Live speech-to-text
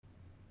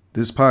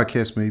This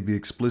podcast may be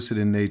explicit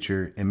in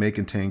nature and may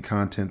contain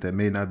content that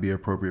may not be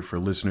appropriate for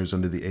listeners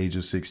under the age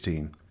of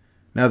 16.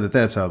 Now that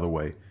that's out of the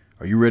way,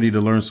 are you ready to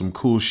learn some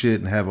cool shit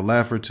and have a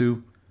laugh or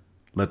two?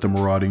 Let the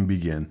marauding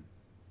begin.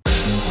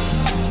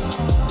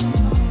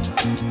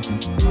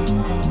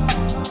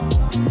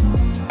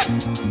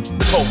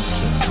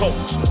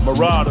 Culture,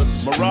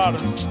 marauders,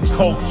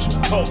 culture,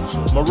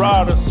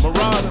 marauders.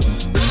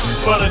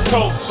 For the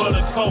culture.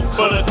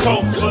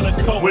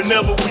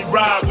 Whenever we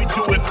ride, we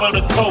do it for the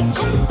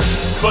culture.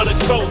 For the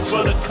culture.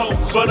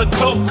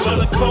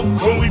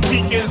 When we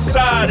peek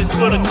inside, it's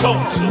for the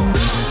culture.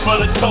 For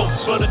the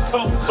culture.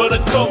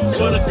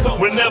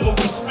 Whenever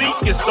we speak,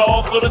 it's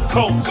all for the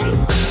culture.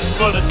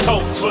 For the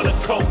culture.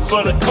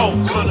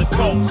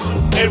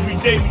 Every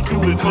day we do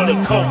it for the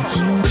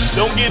culture.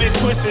 Don't get it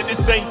twisted,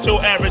 this ain't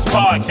your average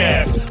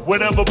podcast.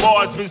 Whatever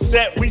bar's been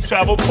set, we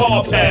travel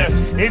far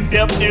past.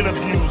 In-depth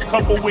interviews,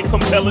 coupled with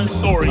compelling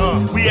stories.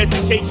 We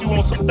educate you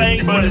on some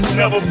things, but it's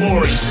never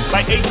boring.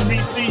 Like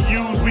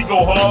HBCUs, we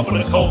go hard for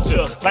the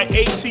culture. Like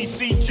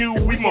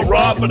ATCQ, we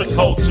maraud for the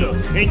culture.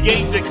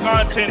 Engaging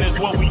content is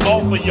what we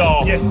offer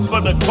y'all. Yes,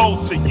 for the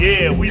culture,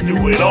 yeah, we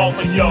do it all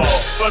for y'all.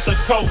 For the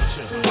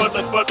culture, for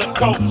the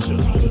culture.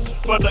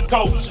 For the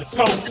culture,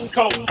 culture. For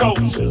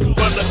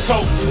the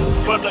culture,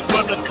 for the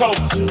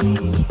culture.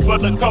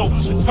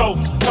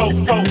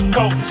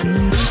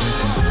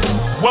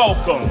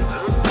 Welcome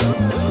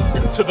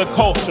to the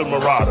Culture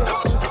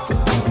Marauders.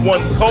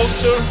 One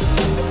culture,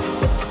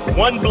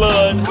 one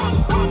blood,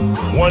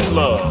 one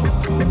love.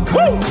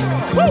 Woo!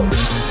 Woo!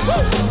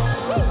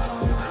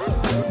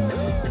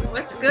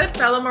 What's good,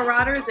 fellow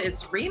Marauders?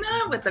 It's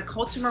Rena with the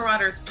Culture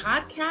Marauders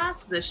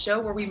podcast, the show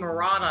where we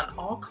maraud on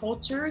all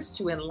cultures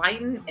to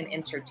enlighten and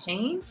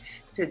entertain.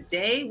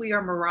 Today, we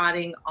are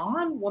marauding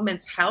on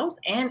women's health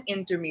and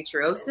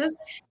endometriosis,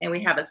 and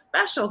we have a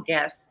special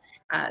guest,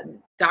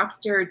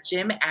 Dr.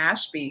 Jim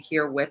Ashby,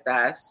 here with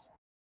us.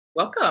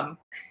 Welcome.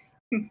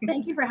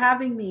 Thank you for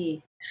having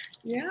me.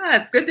 Yeah,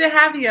 it's good to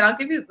have you. And I'll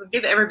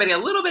give everybody a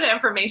little bit of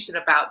information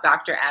about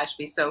Dr.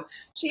 Ashby. So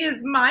she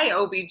is my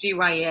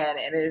OBGYN,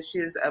 and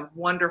she's a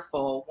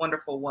wonderful,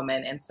 wonderful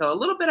woman. And so a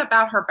little bit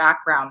about her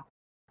background.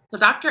 So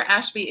Dr.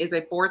 Ashby is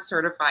a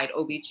board-certified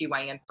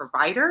OBGYN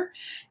provider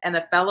and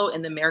a fellow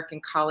in the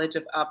American College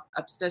of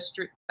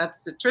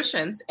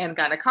Obstetricians and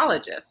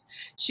Gynecologists.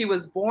 She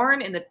was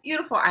born in the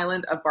beautiful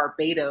island of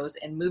Barbados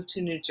and moved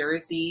to New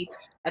Jersey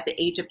at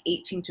the age of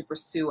 18 to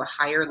pursue a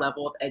higher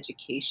level of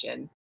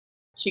education.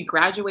 She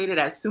graduated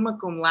as summa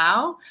cum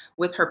laude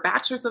with her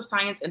Bachelor's of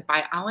Science in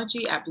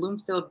Biology at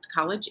Bloomfield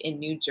College in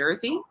New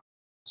Jersey.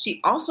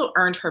 She also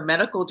earned her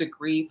medical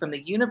degree from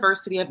the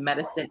University of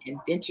Medicine and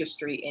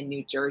Dentistry in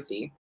New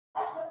Jersey.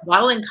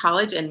 While in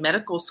college and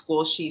medical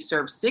school, she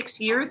served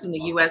 6 years in the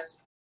U.S.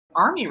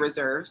 Army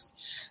Reserves.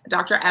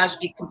 Dr.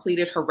 Ashby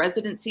completed her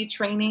residency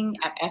training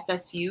at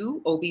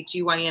FSU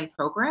OBGYN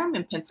program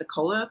in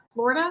Pensacola,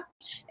 Florida,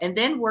 and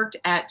then worked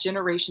at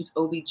Generations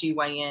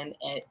OBGYN,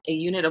 a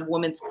unit of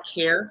women's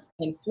care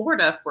in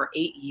Florida for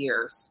 8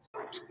 years.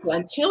 So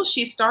until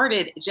she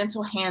started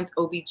Gentle Hands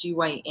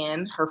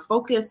OBGYN, her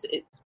focus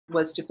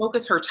was to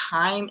focus her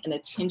time and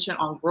attention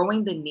on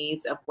growing the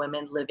needs of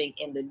women living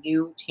in the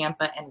new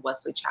Tampa and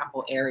Wesley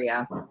Chapel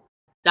area.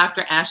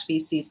 Dr. Ashby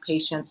sees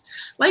patients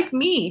like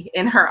me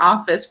in her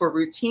office for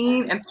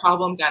routine and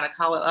problem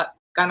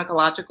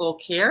gynecological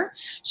care.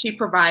 She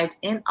provides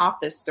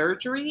in-office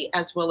surgery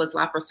as well as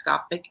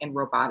laparoscopic and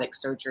robotic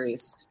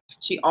surgeries.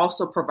 She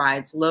also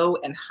provides low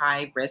and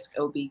high risk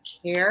OB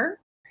care.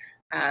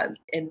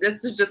 And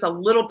this is just a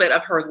little bit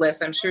of her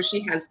list. I'm sure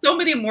she has so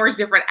many more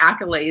different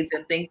accolades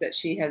and things that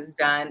she has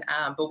done.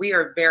 But we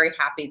are very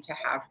happy to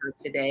have her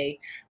today.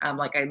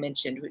 Like I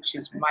mentioned,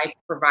 she's my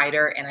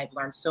provider, and I've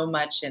learned so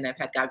much, and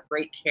I've got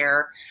great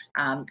care.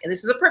 And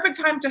this is a perfect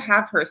time to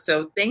have her.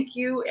 So thank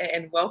you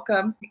and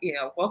welcome.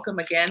 Welcome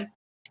again.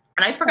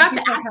 And I forgot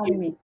to ask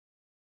you,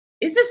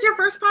 is this your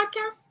first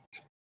podcast?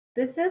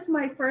 This is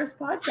my first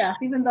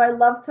podcast. Even though I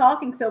love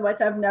talking so much,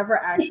 I've never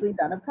actually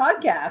done a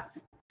podcast.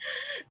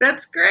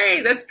 That's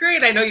great. That's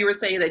great. I know you were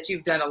saying that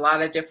you've done a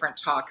lot of different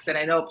talks, and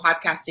I know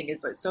podcasting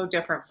is so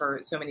different for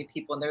so many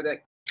people, and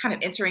they're kind of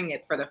entering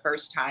it for the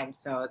first time.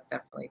 So it's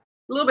definitely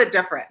a little bit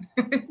different.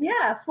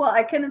 Yes. Well,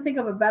 I couldn't think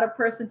of a better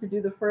person to do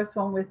the first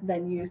one with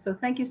than you. So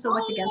thank you so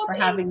much again for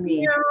having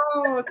me.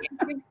 Thank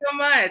you so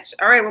much.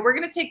 All right. Well, we're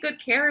going to take good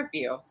care of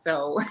you.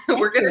 So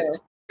we're going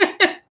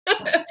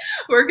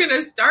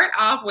to start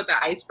off with the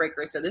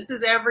icebreaker. So this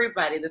is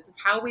everybody. This is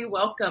how we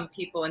welcome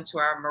people into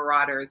our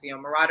Marauders.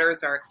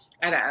 Marauders are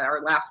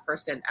our last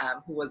person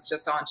who was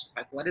just on. She was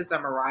like, what is a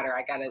Marauder?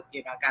 I gotta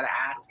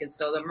ask. And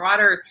so the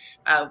Marauder,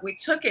 we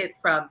took it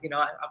from,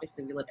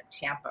 obviously we live in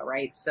Tampa,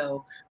 right?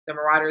 So the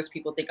Marauders,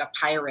 people think of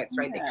pirates,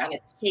 right? Yeah. They kind of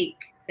take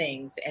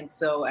things. And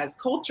so as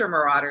culture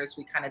marauders,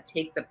 we kind of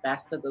take the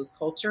best of those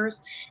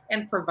cultures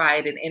and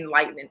provide and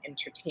enlighten and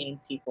entertain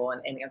people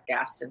and our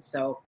guests. And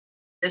so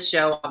this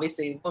show,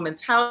 obviously,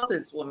 Women's Health,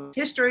 it's Women's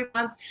History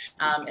Month,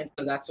 and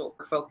so that's what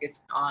we're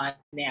focused on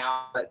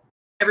now. But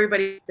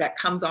everybody that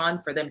comes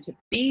on, for them to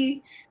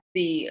be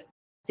the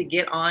to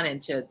get on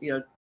and to,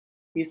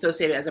 be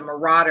associated as a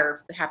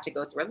marauder, they have to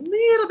go through a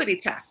little bitty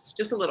test,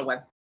 just a little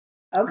one.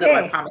 Okay.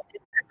 I promise.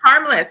 It's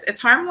harmless. It's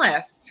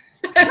harmless.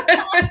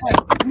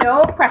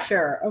 No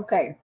pressure.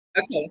 Okay.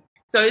 Okay.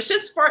 So it's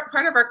just part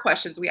of our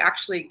questions. We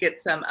actually get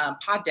some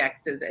pod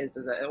decks as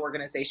the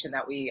organization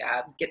that we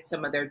get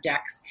some of their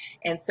decks.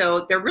 And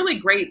so they're really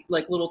great,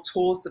 like little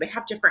tools. So they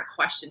have different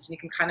questions and you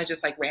can kind of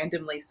just like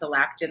randomly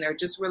select, and they're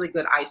just really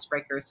good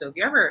icebreakers. So if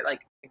you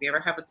ever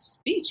have a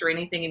speech or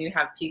anything and you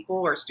have people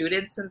or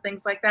students and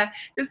things like that,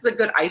 this is a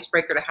good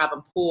icebreaker to have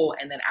them pull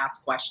and then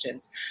ask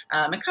questions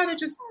and kind of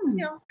just,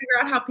 figure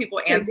out how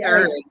people answer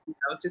and,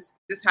 just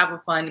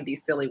have fun and be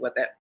silly with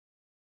it.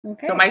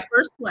 Okay. So my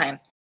first one,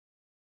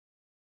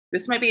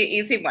 this might be an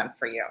easy one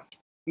for you.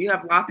 You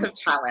have lots of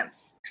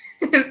talents.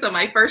 So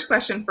my first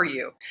question for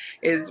you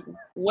is,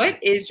 what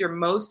is your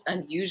most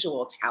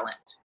unusual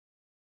talent?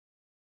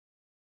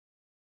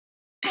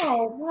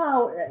 Oh,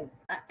 wow.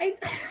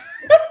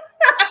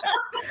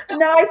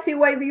 Now I see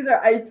why these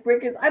are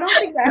icebreakers. I don't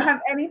think I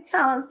have any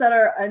talents that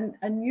are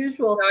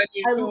unusual.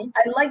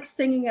 I like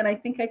singing, and I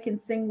think I can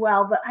sing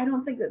well, but I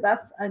don't think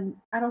that's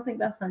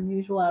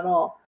unusual at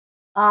all.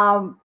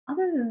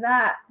 Other than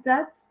that,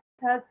 that's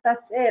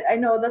it. I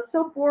know that's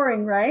so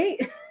boring, right?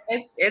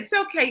 It's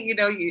okay.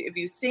 If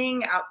you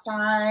sing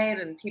outside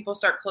and people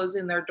start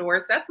closing their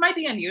doors, that might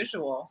be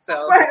unusual.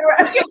 So right.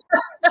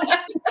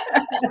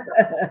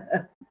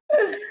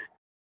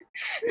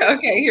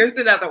 Okay, here's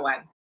another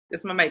one.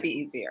 This one might be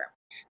easier.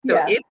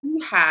 So if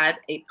you had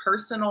a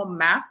personal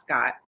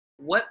mascot,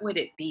 what would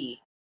it be?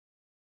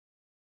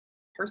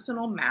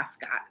 Personal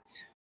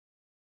mascot.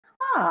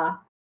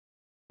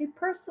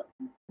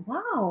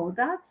 Wow,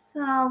 that's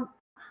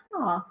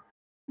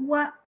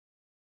what?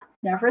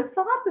 Never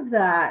thought of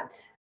that.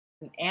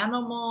 An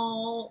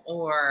animal,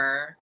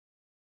 or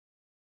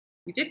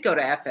you did go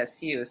to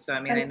FSU, so I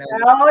know.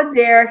 Oh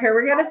dear, here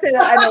we're gonna say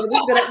that. I know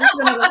this is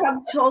gonna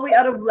come totally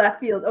out of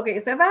left field. Okay,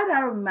 so if I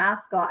had a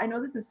mascot, I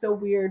know this is so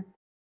weird.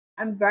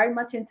 I'm very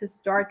much into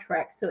Star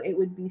Trek, so it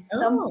would be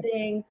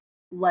something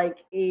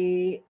like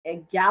a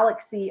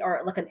galaxy,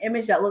 or like an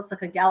image that looks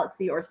like a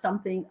galaxy or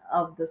something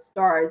of the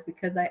stars,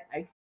 because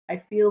I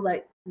feel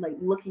like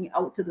looking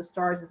out to the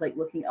stars is like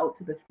looking out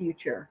to the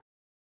future.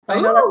 So I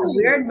know that's a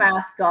weird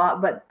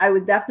mascot, but I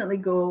would definitely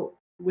go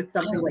with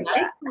something like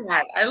that.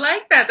 I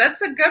like that.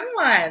 That's a good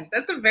one.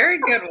 That's a very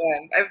good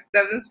one.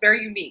 That was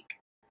very unique.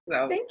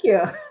 So thank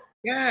you.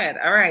 Good.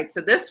 All right. So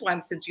this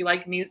one, since you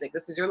like music,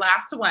 this is your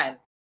last one.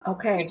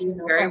 Okay. You're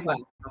doing very well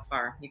so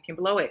far. You can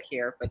blow it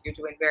here, but you're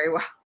doing very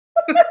well.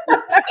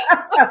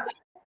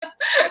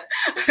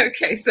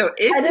 Okay. So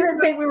I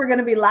didn't think we were going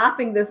to be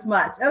laughing this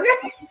much.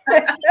 Okay.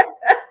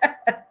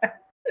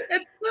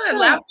 It's good.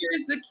 Laughter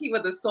is the key,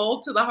 with the soul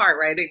to the heart,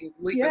 right?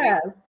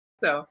 Yes.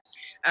 So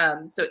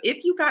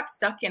if you got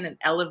stuck in an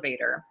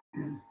elevator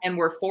and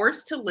were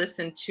forced to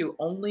listen to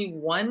only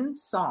one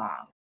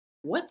song,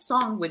 what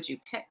song would you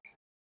pick?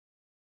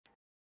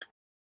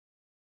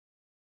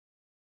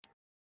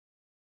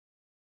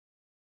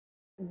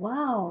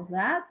 Wow,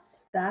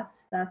 that's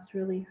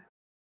really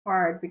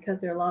hard, because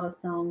there are a lot of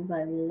songs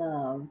I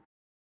love.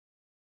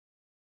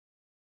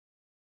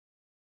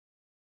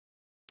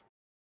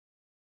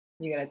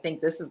 You're gonna think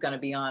this is gonna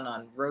be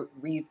on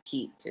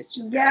repeat. It's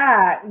just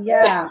yeah.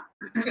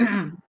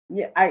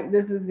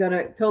 This is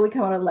gonna totally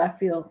come out of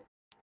left field.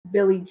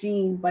 Billie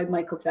Jean by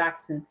Michael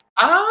Jackson.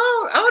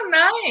 Oh,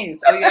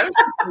 nice. Oh, yeah,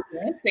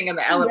 dancing in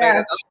the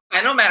elevator.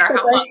 Yes. No matter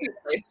how long it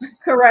plays.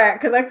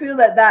 Correct, because I feel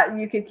that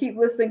you could keep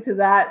listening to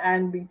that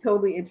and be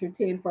totally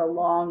entertained for a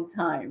long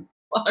time.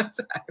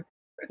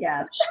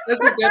 Yes,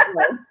 that's a good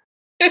one.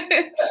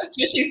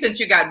 Especially since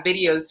you got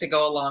videos to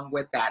go along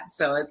with that,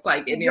 so it's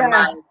like in your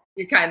mind.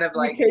 You kind of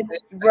like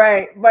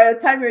right. By the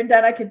time you're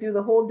done, I could do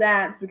the whole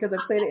dance because I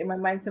played it in my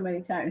mind so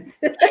many times.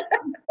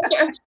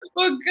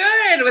 Well,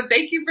 good. Well,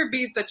 thank you for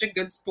being such a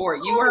good sport.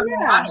 You are a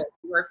marauder.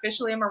 You are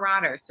officially a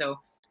marauder. So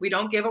we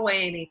don't give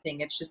away anything.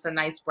 It's just a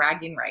nice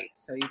bragging right.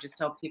 So you just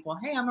tell people,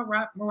 "Hey, I'm a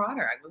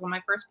marauder. I was on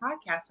my first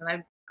podcast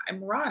and I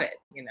marauded."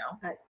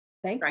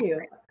 Thank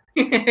you.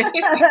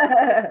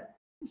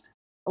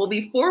 Well,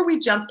 before we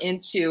jump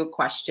into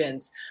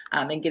questions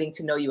and getting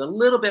to know you a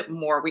little bit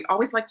more, we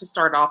always like to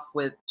start off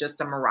with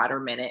just a Marauder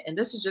Minute. And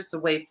this is just a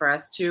way for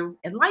us to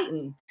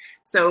enlighten.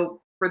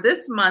 So for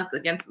this month,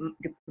 against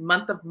the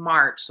month of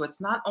March, so it's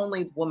not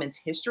only Women's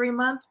History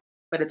Month,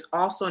 but it's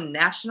also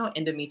National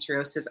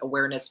Endometriosis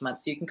Awareness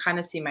Month. So you can kind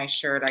of see my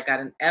shirt. I got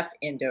an F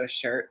Endo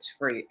shirt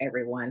for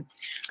everyone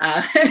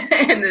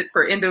and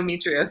for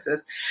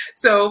endometriosis.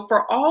 So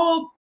for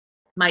all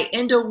my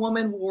Endo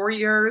woman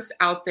warriors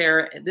out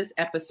there, this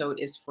episode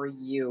is for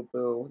you,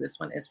 boo. This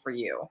one is for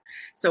you.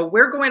 So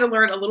we're going to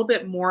learn a little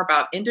bit more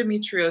about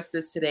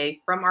endometriosis today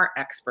from our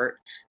expert,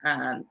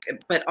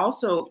 but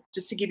also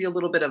just to give you a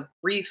little bit of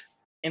brief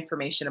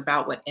information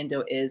about what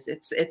endo is.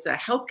 It's a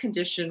health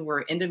condition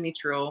where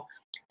endometrial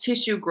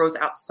tissue grows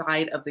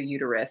outside of the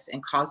uterus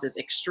and causes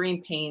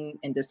extreme pain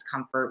and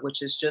discomfort,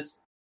 which is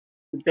just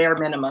the bare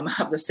minimum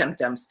of the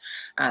symptoms.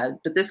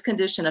 But this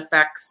condition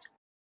affects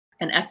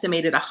an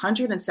estimated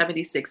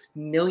 176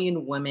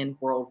 million women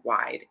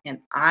worldwide. And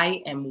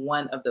I am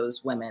one of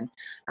those women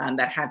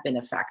that have been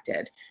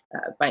affected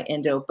by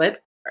endo,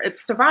 but it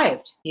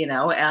survived,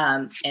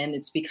 and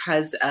it's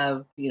because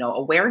of,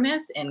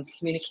 awareness and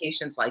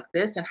communications like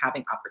this and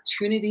having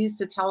opportunities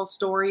to tell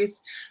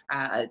stories.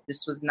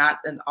 This was not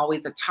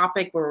always a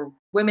topic where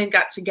women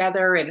got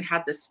together and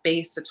had the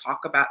space to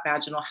talk about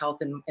vaginal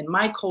health in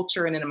my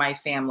culture and in my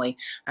family.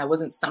 It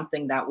wasn't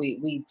something that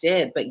we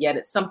did, but yet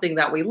it's something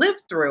that we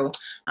lived through.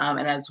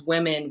 And as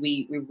women,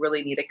 we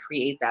really need to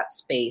create that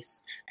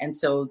space. And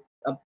so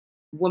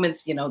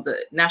women's,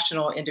 the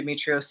National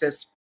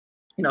Endometriosis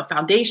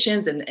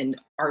foundations and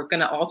are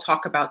going to all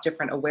talk about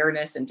different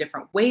awareness and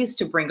different ways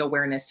to bring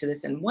awareness to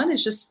this. And one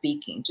is just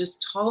speaking,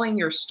 just telling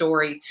your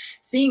story,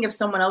 seeing if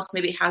someone else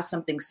maybe has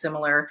something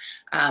similar,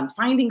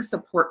 finding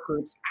support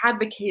groups,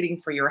 advocating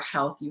for your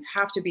health. You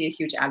have to be a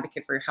huge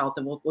advocate for your health.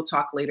 And we'll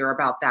talk later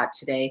about that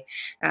today.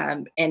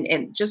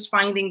 And just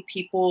finding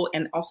people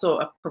and also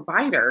a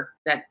provider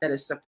that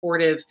is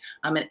supportive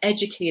and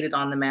educated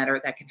on the matter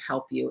that can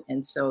help you.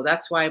 And so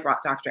that's why I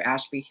brought Dr.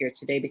 Ashby here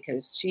today,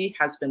 because she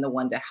has been the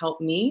one to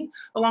help me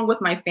along with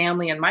my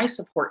family and my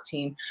support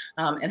team,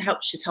 and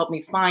she's helped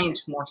me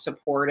find more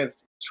supportive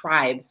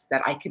tribes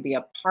that I could be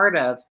a part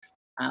of,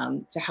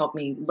 to help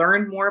me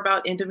learn more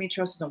about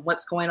endometriosis and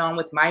what's going on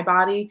with my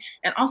body,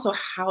 and also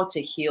how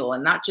to heal,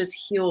 and not just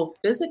heal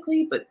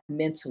physically, but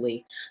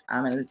mentally.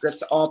 And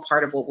that's all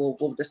part of what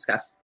we'll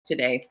discuss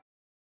today.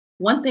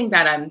 One thing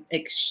that I'm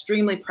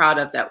extremely proud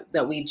of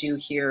that we do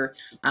here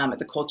at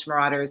the Culture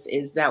Marauders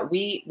is that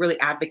we really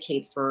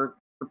advocate for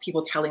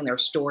people telling their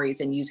stories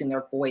and using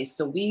their voice.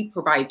 So we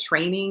provide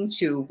training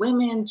to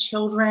women,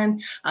 children,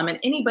 and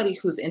anybody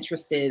who's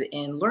interested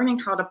in learning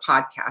how to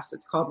podcast.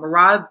 It's called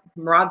Maraud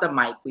the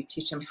Mic. We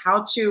teach them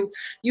how to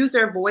use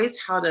their voice,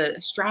 how to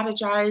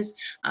strategize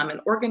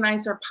and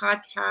organize their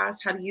podcast,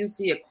 how to use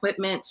the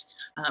equipment.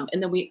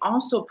 And then we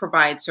also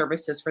provide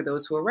services for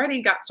those who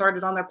already got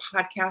started on their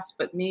podcast,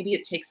 but maybe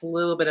it takes a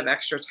little bit of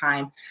extra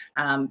time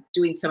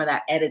doing some of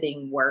that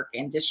editing work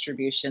and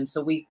distribution.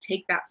 So we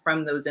take that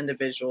from those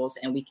individuals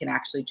and we can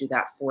actually do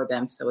that for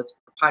them. So it's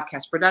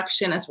podcast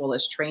production as well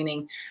as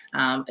training,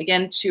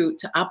 again, to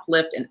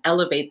uplift and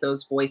elevate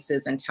those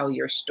voices and tell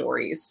your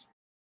stories.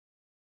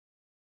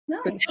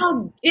 Nice. So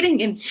now getting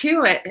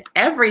into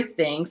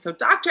everything. So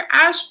Dr.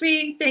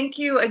 Ashby, thank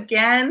you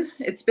again.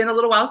 It's been a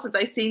little while since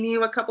I've seen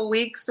you, a couple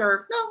months actually.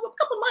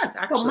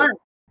 A couple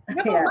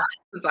months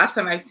since last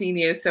time I've seen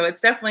you. So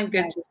it's definitely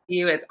good to see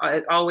you. It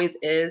always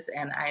is.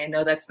 And I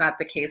know that's not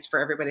the case for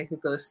everybody who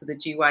goes to the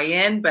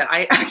GYN, but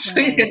I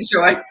actually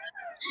enjoy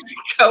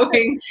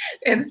going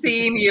and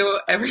seeing you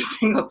every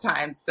single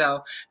time.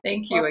 So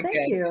thank you again.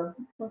 Thank you.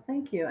 Well,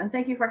 thank you. And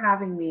thank you for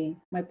having me.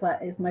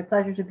 It's my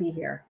pleasure to be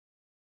here.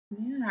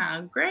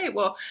 Yeah, great.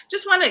 Well,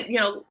 just want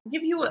to,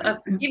 give you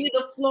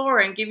the floor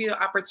and give you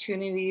the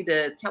opportunity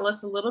to tell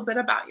us a little bit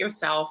about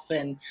yourself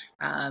and,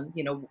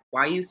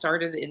 why you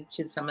started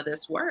into some of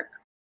this work.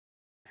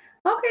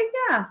 Okay,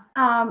 yes.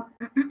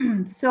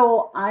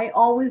 So I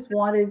always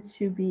wanted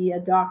to be a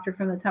doctor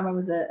from the time I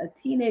was a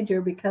teenager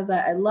because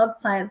I loved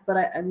science, but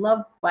I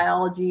loved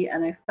biology,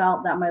 and I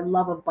felt that my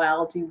love of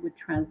biology would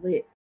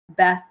translate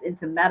best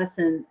into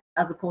medicine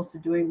as opposed to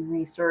doing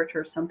research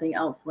or something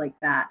else like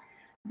that.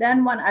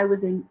 Then when I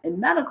was in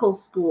medical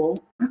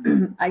school,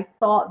 I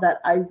thought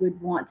that I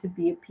would want to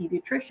be a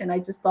pediatrician. I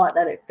just thought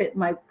that it fit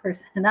my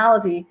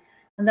personality.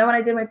 And then when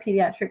I did my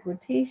pediatric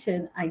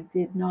rotation, I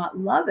did not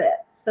love it.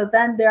 So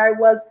then there I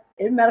was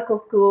in medical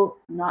school,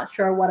 not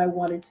sure what I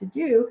wanted to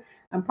do.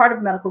 And part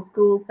of medical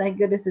school, thank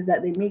goodness, is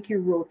that they make you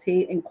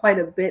rotate in quite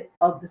a bit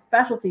of the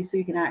specialty so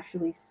you can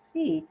actually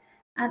see.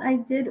 And I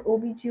did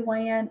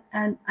OBGYN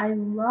and I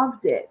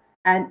loved it.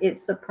 And it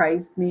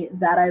surprised me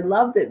that I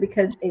loved it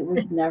because it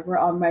was never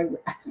on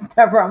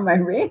my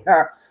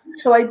radar.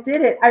 So I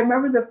did it. I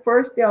remember the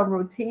first day on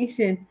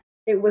rotation,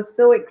 it was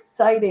so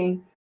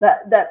exciting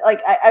that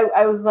like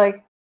I was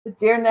like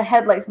deer in the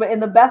headlights, but in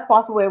the best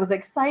possible way. I was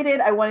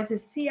excited. I wanted to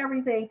see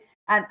everything.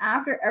 And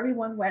after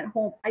everyone went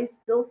home, I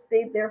still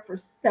stayed there for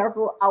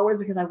several hours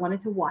because I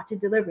wanted to watch a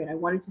delivery and I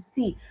wanted to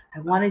see.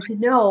 I wanted to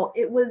know.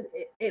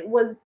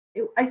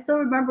 I still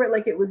remember it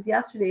like it was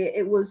yesterday.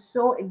 It was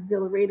so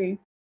exhilarating.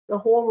 The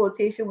whole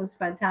rotation was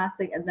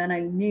fantastic. And then I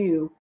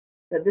knew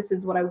that this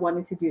is what I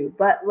wanted to do.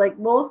 But like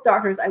most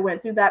doctors, I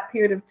went through that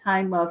period of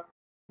time of,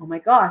 oh my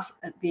gosh,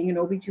 being an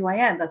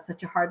OBGYN, that's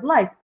such a hard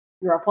life.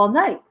 You're up all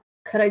night.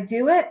 Could I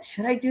do it?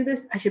 Should I do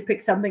this? I should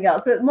pick something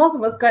else. So most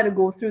of us kind of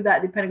go through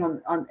that depending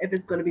on if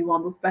it's going to be one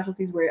of those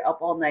specialties where you're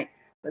up all night.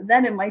 But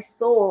then in my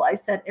soul, I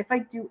said, if I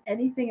do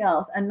anything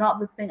else and not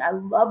the thing I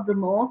love the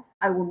most,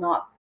 I will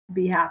not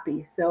be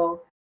happy.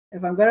 So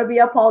if I'm going to be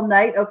up all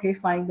night, okay,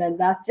 fine, then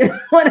that's just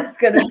what it's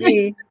going to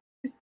be.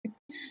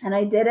 And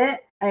I did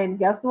it. And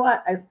guess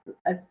what? I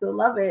still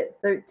love it.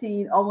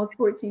 13, almost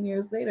 14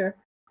 years later,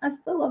 I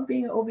still love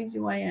being an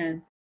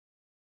OBGYN.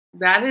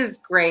 That is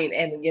great.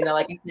 And,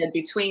 like you said,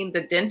 between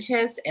the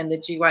dentist and the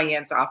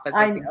GYN's office,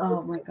 I think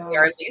oh my God, they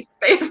are least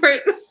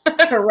favorite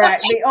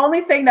Correct. The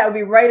only thing that would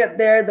be right up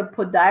there, the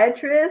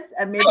podiatrist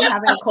and maybe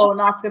having a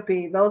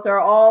colonoscopy. Those are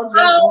all just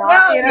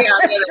not, no, you know.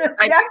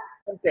 I Yeah. think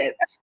that's it.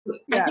 I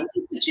Yes. think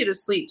they put you to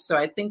sleep, so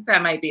I think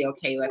that might be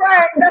okay with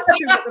Right, that. that's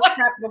true with the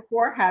prep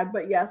beforehand.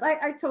 But yes,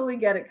 I totally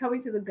get it.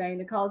 Coming to the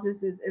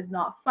gynecologist is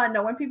not fun.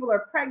 Now, when people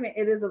are pregnant,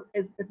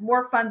 it's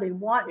more fun. They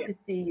want Yeah. to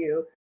see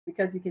you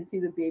because you can see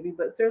the baby.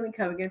 But certainly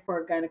coming in for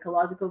a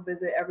gynecological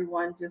visit,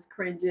 everyone just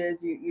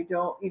cringes. You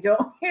don't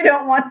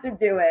want to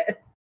do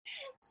it.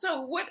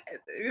 So what,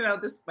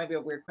 this might be a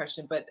weird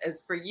question, but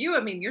as for you, I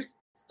mean, you're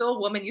still a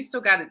woman, you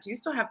still got it. You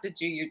still have to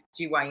do your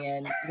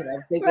GYN, Right.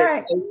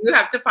 visits. So you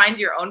have to find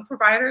your own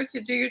provider to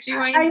do your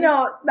I GYN visit?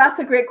 know that's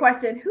a great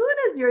question. Who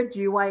does your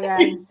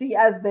GYN see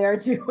as their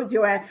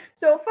GYN?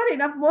 So funny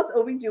enough, most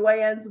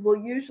OB/GYNs will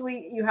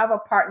usually you have a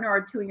partner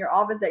or two in your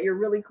office that you're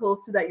really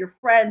close to, that you're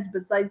friends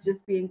besides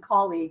just being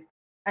colleagues.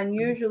 And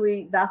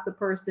usually that's the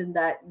person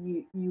that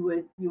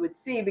you would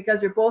see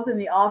because you're both in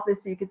the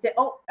office. So you could say,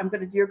 "Oh, I'm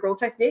going to do your girl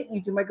check today.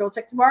 You do my girl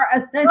check tomorrow,"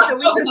 and then so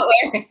we just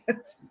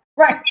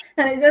right.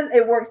 And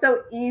it works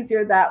out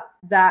easier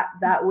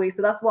that way.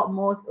 So that's what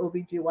most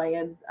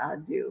OB/GYNs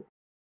do,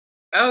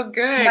 Oh,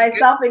 good.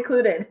 myself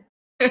included.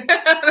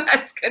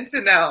 That's good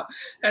to know.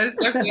 That's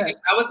definitely good.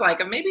 I was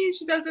like, maybe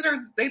she does it or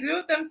they do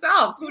it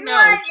themselves. Who knows?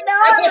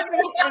 Right?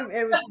 No,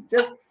 it would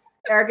just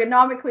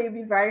ergonomically it'd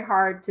be very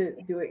hard to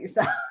do it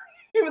yourself,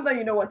 even though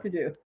you know what to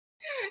do.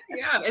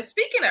 Yeah. And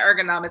speaking of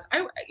ergonomics,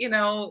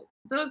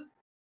 those,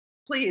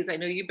 please, I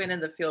know you've been in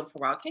the field for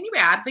a while. Can you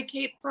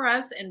advocate for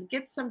us and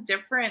get some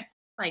different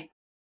like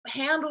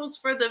handles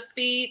for the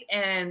feet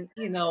and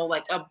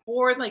like a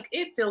board? Like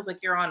it feels like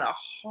you're on a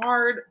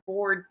hard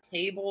board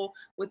table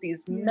with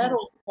these Yes.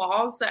 metal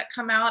claws that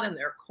come out and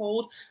they're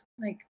cold.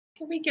 Like,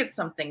 can we get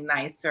something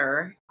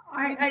nicer?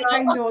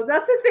 I know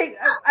that's the thing.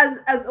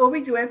 As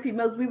OB/GYN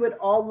females, we would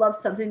all love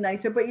something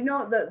nicer. But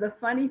the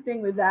funny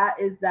thing with that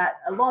is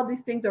that a lot of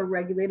these things are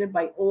regulated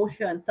by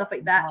OSHA and stuff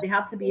like that. They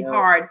have to be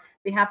hard.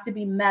 They have to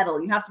be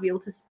metal. You have to be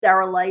able to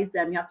sterilize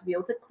them. You have to be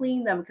able to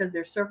clean them because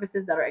they're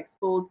surfaces that are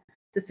exposed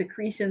to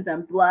secretions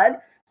and blood.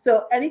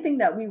 So anything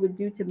that we would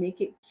do to make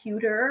it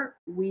cuter,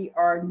 we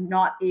are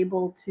not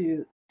able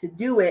to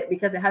do it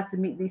because it has to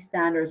meet these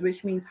standards,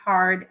 which means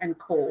hard and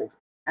cold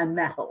and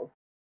metal.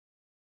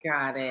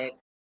 Got it.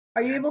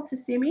 Are you able to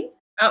see me?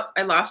 Oh,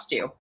 I lost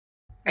you.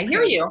 I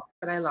hear Okay. you,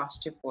 but I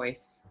lost your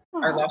voice.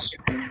 Or Oh, lost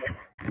your voice.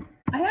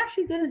 I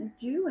actually didn't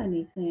do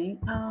anything.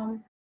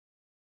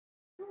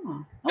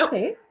 Nope,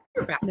 Okay.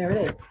 you're back. There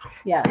it is.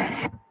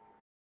 Yes.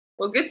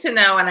 Well, good to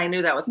know. And I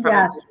knew that was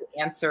probably Yes.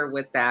 the answer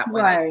with that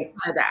when Right. I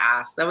wanted to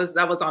ask. That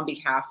was on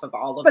behalf of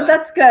all of But us.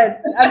 that's good.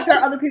 I'm sure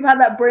other people have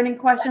that burning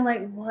question,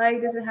 like, why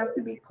does it have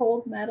to be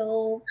cold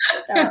metal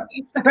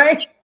stirrups,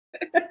 right?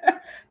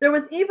 There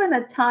was even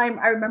a time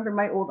I remember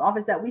my old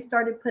office that we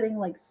started putting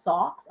like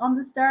socks on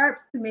the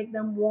stirrups to make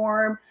them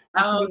warm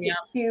and to Oh, make yeah.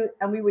 it cute,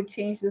 and we would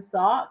change the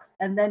socks.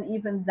 And then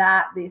even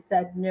that they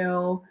said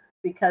no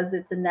because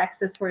it's a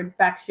nexus for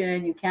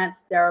infection. You can't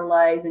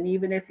sterilize, and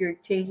even if you're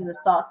changing the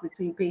socks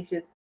between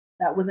patients,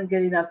 that wasn't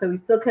good enough. So we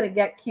still couldn't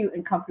get cute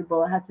and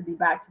comfortable. It had to be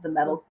back to the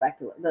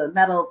the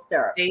metal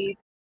stirrups.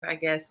 I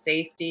guess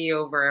safety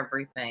over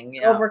everything.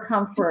 Yeah, Over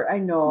comfort, I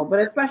know, but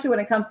especially when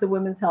it comes to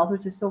women's health,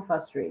 which is so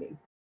frustrating.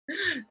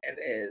 it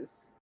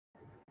is.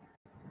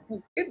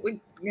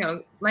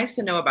 Nice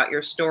to know about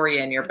your story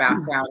and your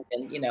background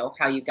and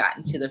how you got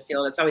into the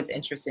field. It's always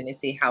interesting to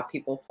see how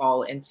people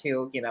fall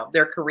into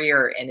their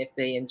career and if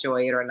they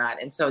enjoy it or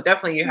not. And so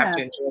definitely you have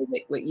to Yes. enjoy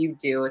what you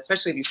do,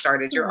 especially if you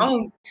started your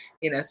own,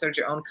 started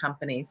your own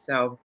company.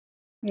 So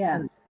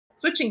Yes.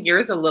 switching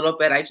gears a little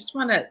bit, I just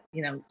want to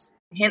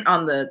hint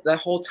on the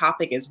whole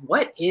topic is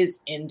what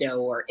is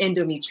endo or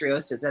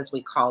endometriosis as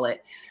we call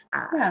it,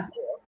 Yes.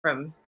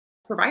 from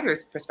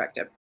provider's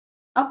perspective.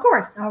 Of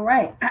course. All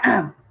right.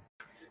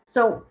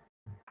 So,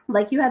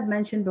 like you had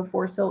mentioned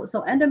before, so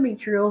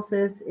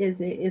endometriosis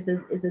is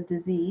a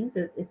disease.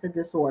 It's a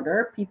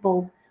disorder.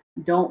 People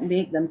don't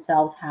make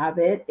themselves have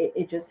it.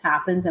 It just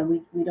happens,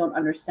 and we don't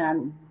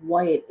understand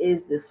why it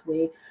is this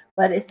way.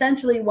 But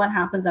essentially, what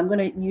happens? I'm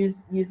going to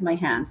use my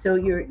hand. So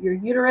your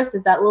uterus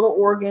is that little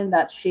organ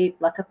that's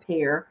shaped like a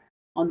pear.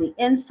 On the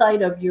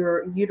inside of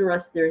your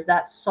uterus, there's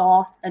that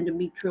soft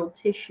endometrial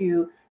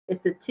tissue. It's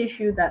the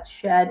tissue that's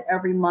shed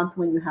every month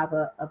when you have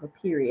a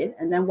period.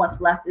 And then what's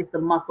left is the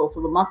muscle.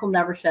 So the muscle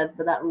never sheds,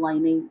 but that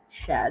lining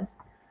sheds.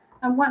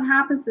 And what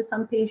happens to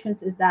some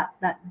patients is that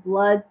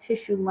blood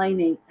tissue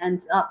lining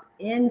ends up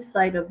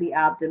inside of the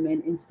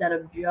abdomen instead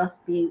of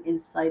just being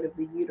inside of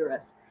the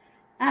uterus.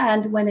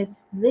 And when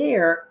it's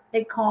there,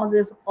 it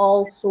causes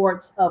all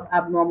sorts of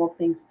abnormal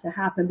things to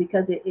happen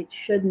because it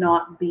should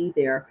not be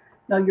there.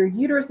 Now, your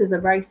uterus is a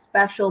very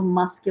special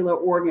muscular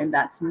organ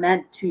that's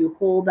meant to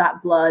hold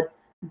that blood,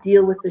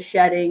 deal with the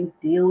shedding,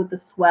 deal with the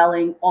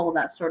swelling, all of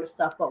that sort of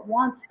stuff. But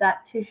once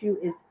that tissue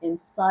is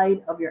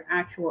inside of your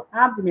actual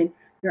abdomen,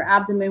 your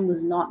abdomen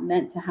was not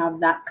meant to have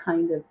that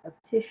kind of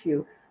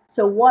tissue.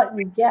 So what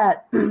you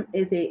get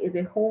is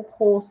a whole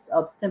host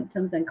of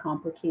symptoms and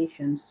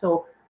complications.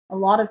 So a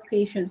lot of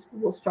patients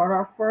will start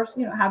off first,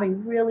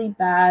 having really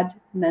bad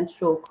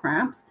menstrual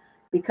cramps,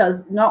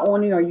 because not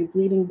only are you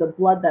bleeding the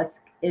blood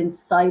that's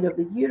inside of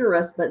the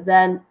uterus, but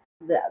then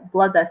the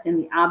blood that's in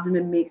the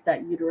abdomen makes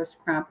that uterus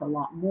cramp a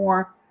lot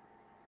more.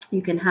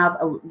 You can have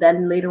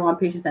then later on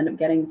patients end up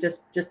getting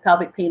just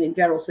pelvic pain in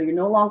general. So you're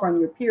no longer on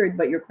your period,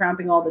 but you're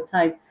cramping all the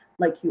time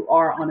like you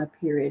are on a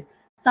period.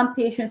 Some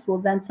patients will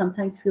then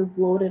sometimes feel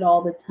bloated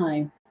all the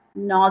time,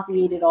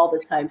 nauseated all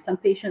the time. Some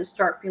patients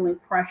start feeling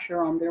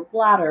pressure on their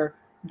bladder,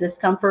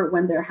 discomfort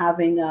when they're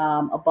having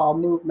a bowel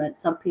movement.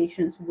 Some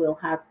patients will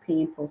have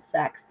painful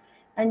sex.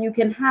 And you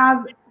can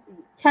have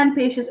 10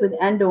 patients with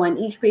endo, and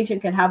each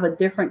patient can have a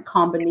different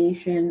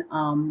combination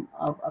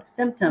of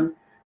symptoms,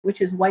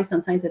 which is why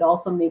sometimes it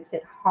also makes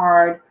it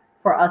hard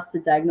for us to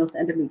diagnose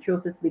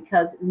endometriosis,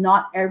 because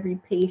not every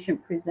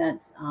patient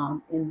presents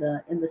in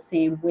the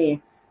same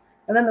way.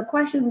 And then the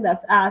question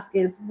that's asked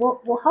is,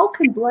 well, how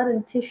can blood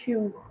and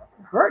tissue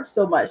hurt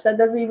so much? That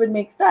doesn't even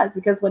make sense,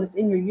 because when it's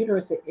in your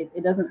uterus,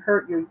 it doesn't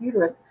hurt your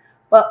uterus.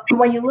 But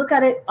when you look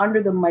at it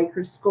under the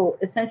microscope,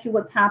 essentially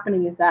what's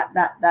happening is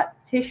that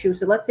tissue.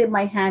 So let's say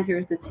my hand here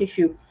is the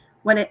tissue.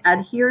 When it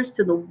adheres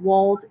to the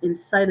walls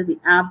inside of the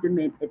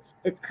abdomen,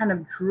 it's kind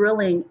of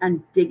drilling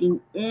and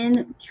digging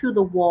into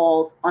the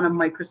walls on a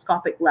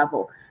microscopic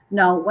level.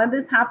 Now, when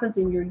this happens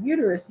in your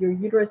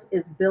uterus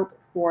is built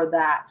for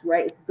that,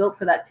 right? It's built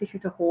for that tissue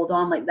to hold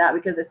on like that,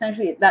 because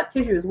essentially that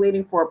tissue is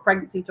waiting for a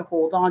pregnancy to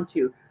hold on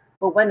to.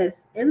 But when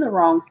it's in the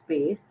wrong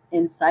space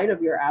inside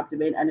of your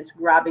abdomen and it's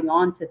grabbing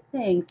onto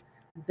things,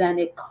 then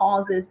it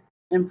causes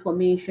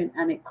inflammation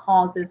and it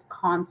causes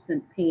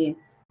constant pain.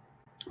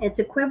 It's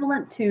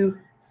equivalent to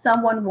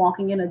someone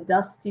walking in a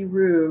dusty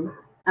room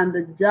and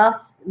the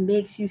dust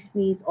makes you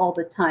sneeze all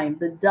the time.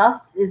 The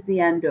dust is the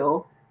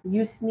endo.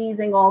 You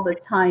sneezing all the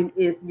time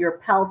is your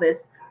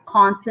pelvis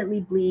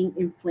constantly being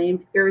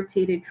inflamed,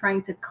 irritated,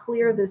 trying to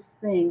clear this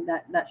thing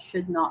that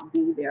should not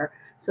be there.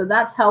 So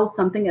that's how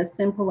something as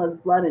simple as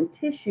blood and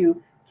tissue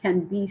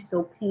can be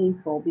so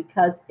painful,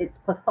 because its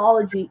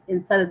pathology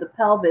inside of the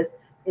pelvis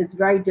is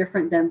very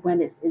different than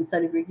when it's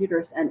inside of your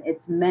uterus, and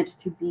it's meant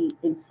to be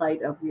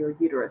inside of your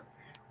uterus.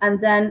 And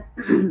then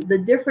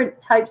the different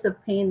types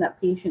of pain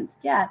that patients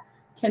get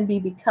can be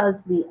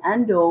because the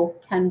endo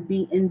can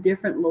be in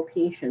different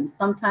locations.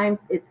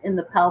 Sometimes it's in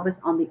the pelvis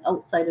on the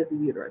outside of the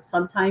uterus.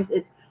 Sometimes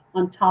it's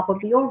on top of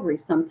the ovary.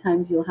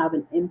 Sometimes you'll have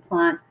an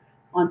implant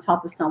on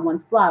top of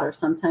someone's bladder.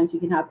 Sometimes you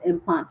can have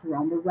implants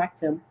around the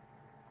rectum.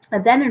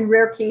 And then in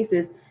rare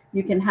cases,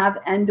 you can have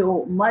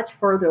endo much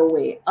further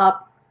away,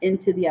 up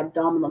into the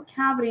abdominal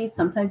cavity.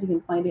 Sometimes you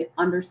can find it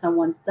under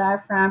someone's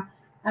diaphragm.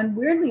 And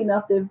weirdly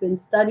enough, there have been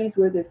studies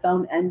where they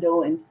found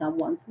endo in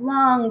someone's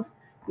lungs,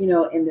 in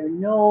their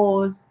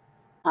nose,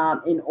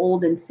 in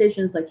old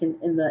incisions, like in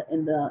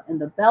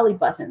the belly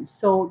button.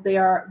 So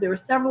there are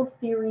several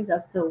theories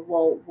as to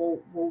well,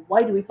 why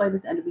do we find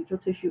this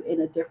endometrial tissue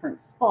in a different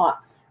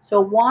spot? So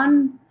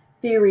one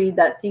theory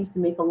that seems to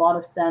make a lot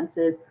of sense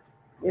is,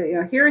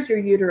 here's your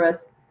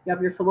uterus. You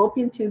have your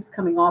fallopian tubes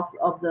coming off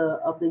of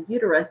the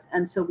uterus,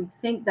 and so we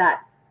think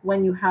that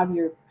when you have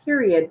your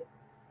period,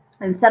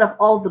 instead of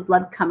all the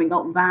blood coming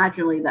out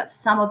vaginally, that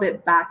some of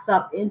it backs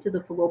up into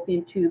the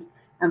fallopian tubes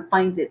and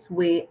finds its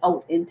way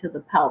out into the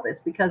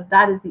pelvis, because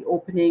that is the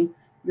opening.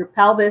 Your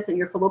pelvis and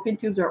your fallopian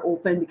tubes are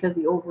open because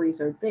the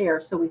ovaries are there.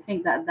 So we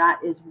think that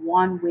is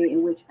one way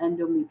in which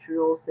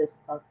endometriosis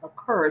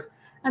occurs.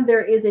 And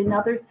there is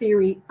another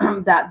theory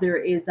that there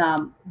is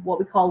what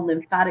we call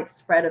lymphatic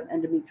spread of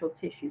endometrial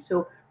tissue.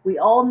 So we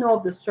all know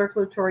of the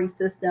circulatory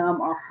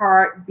system. Our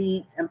heart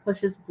beats and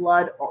pushes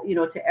blood,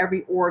 to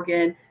every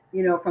organ,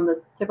 from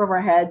the tip of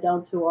our head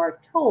down to our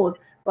toes.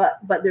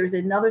 But there's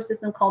another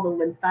system called the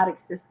lymphatic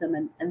system,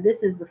 and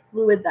this is the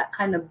fluid that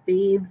kind of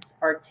bathes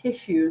our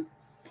tissues.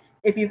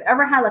 If you've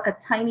ever had like a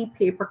tiny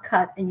paper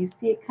cut and you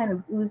see it kind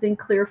of oozing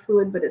clear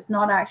fluid, but it's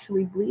not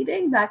actually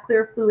bleeding, that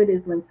clear fluid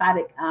is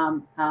lymphatic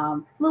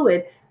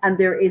fluid. And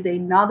there is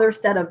another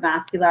set of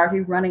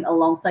vascularity running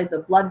alongside the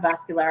blood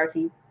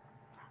vascularity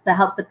that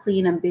helps to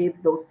clean and bathe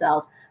those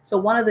cells. So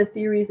one of the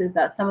theories is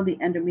that some of the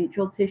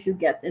endometrial tissue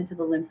gets into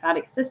the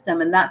lymphatic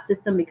system, and that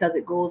system, because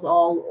it goes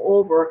all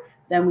over,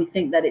 then we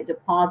think that it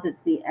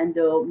deposits the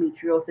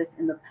endometriosis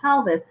in the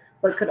pelvis,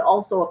 but could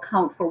also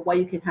account for why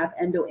you can have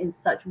endo in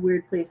such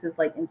weird places,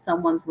 like in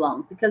someone's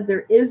lungs, because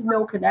there is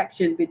no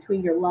connection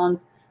between your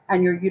lungs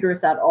and your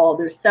uterus at all.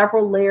 There's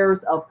several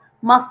layers of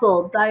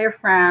muscle,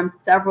 diaphragm,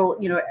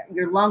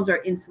 your lungs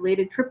are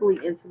insulated, triply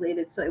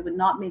insulated, so it would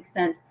not make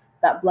sense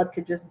that blood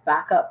could just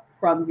back up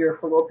from your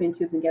fallopian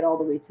tubes and get all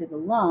the way to the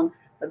lung.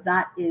 But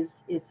that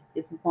is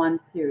one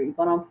theory.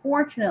 But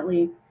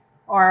unfortunately,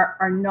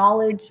 our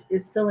knowledge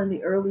is still in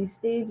the early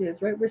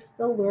stages, right? We're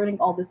still learning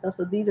all this stuff.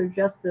 So these are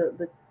just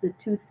the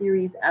two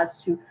theories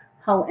as to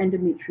how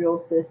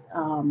endometriosis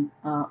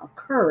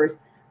occurs.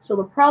 So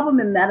the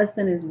problem in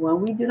medicine is when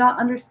we do not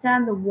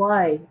understand the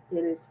why,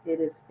 it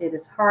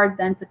is hard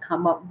then to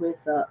come up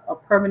with a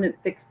permanent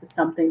fix to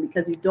something,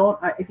 because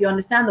if you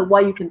understand the why,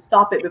 you can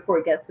stop it before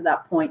it gets to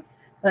that point.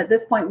 But at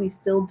this point, we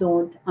still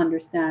don't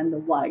understand the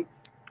why.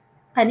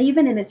 And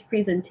even in its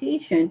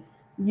presentation,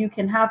 you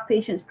can have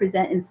patients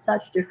present in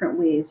such different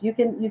ways. You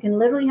can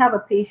literally have a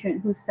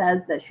patient who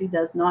says that she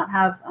does not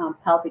have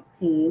pelvic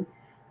pain,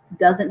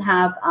 doesn't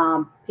have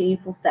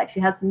painful sex. She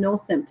has no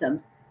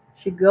symptoms.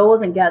 She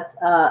goes and gets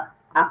a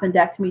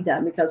appendectomy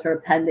done because her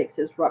appendix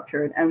is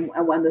ruptured. And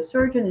when the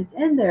surgeon is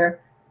in there,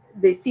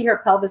 they see her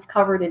pelvis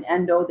covered in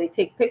endo. They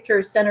take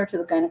pictures, send her to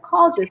the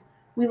gynecologist.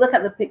 We look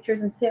at the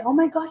pictures and say, "Oh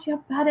my gosh, you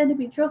have bad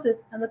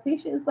endometriosis," and the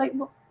patient is like,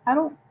 "Well, I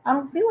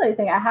don't feel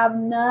anything. I have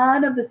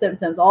none of the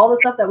symptoms, all the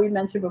stuff that we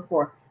mentioned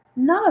before,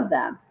 none of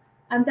them."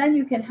 And then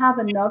you can have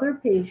another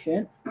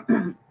patient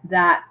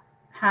that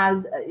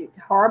has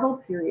horrible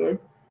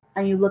periods,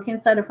 and you look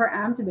inside of her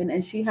abdomen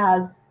and she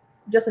has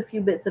just a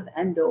few bits of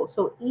endo.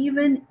 So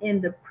even in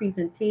the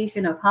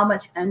presentation of how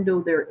much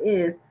endo there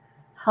is,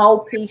 how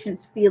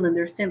patients feel and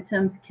their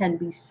symptoms can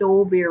be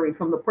so varied,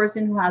 from the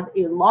person who has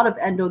a lot of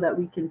endo that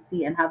we can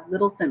see and have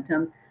little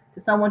symptoms to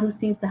someone who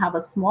seems to have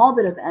a small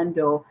bit of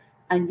endo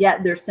and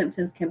yet their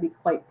symptoms can be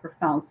quite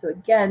profound. So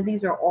again,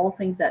 these are all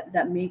things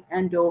that make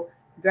endo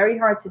very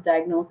hard to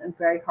diagnose and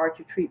very hard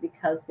to treat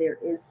because there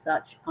is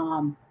such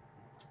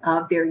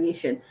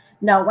variation.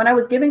 Now, when I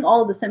was giving all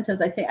of the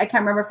symptoms, I think I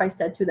can't remember if I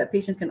said too that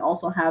patients can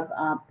also have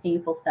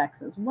painful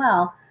sex as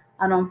well.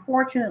 And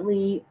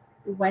unfortunately,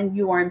 when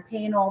you are in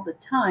pain all the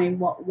time,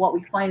 what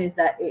we find is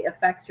that it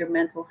affects your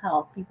mental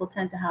health. People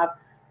tend to have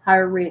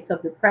higher rates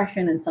of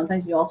depression, and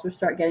sometimes you also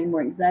start getting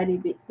more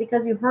anxiety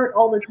because you hurt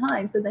all the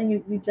time. So then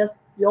you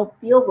just don't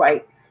feel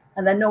right,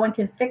 and then no one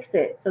can fix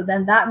it. So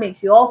then that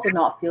makes you also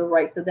not feel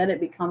right. So then it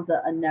becomes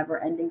a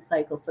never-ending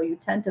cycle. So you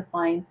tend to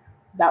find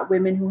that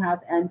women who have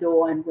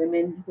endo and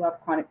women who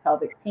have chronic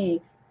pelvic pain,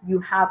 you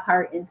have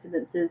higher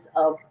incidences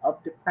of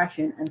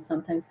depression and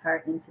sometimes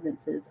higher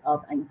incidences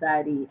of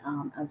anxiety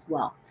as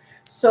well.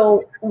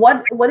 So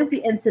what is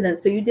the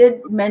incidence? So you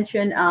did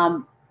mention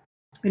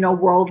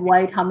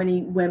worldwide, how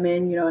many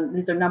women, and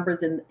these are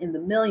numbers in the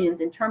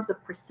millions. In terms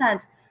of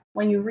percent,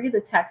 when you read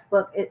the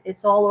textbook,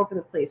 it's all over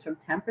the place, from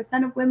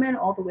 10% of women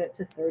all the way up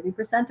to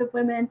 30% of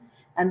women.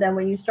 And then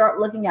when you start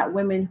looking at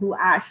women who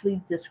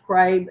actually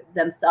describe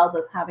themselves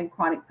as having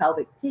chronic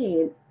pelvic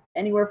pain,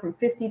 anywhere from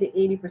 50 to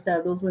 80%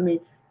 of those women,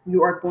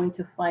 you are going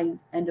to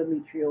find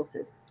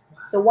endometriosis.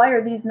 So why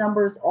are these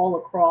numbers all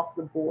across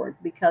the board?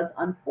 Because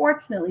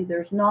unfortunately,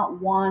 there's not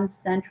one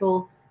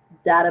central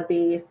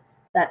database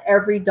that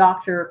every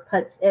doctor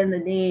puts in the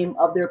name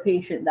of their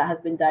patient that has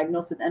been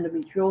diagnosed with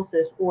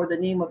endometriosis, or the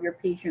name of your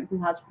patient who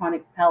has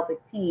chronic pelvic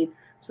pain.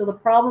 So the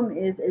problem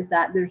is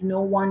that there's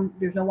no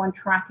one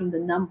tracking the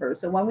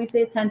numbers. So when we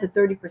say 10 to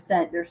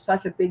 30%, there's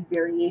such a big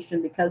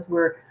variation because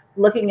we're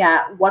looking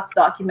at what's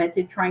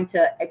documented, trying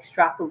to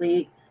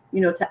extrapolate,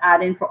 to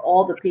add in for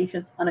all the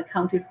patients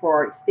unaccounted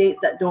for,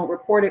 states that don't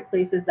report it,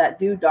 places that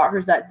do,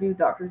 doctors that do,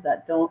 doctors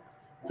that don't.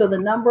 So the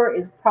number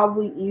is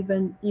probably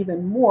even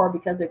more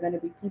because they're going to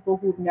be people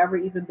who've never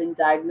even been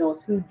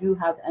diagnosed who do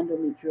have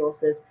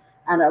endometriosis,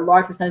 and a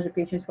large percentage of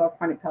patients who have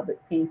chronic pelvic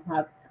pain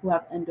who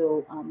have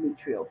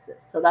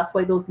endometriosis. So that's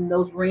why those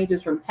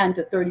ranges from 10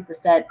 to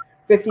 30%,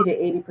 50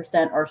 to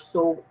 80% are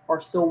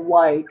so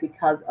wide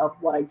because of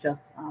what I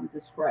just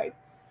described.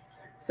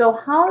 So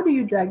how do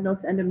you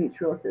diagnose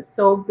endometriosis?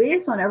 So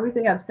based on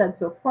everything I've said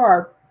so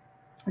far,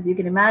 as you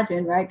can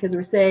imagine, right? Because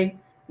we're saying,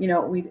 we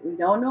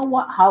don't know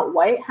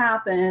why it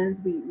happens.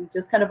 We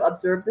just kind of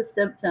observe the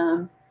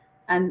symptoms,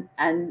 and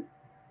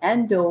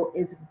endo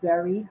is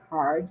very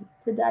hard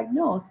to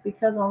diagnose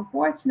because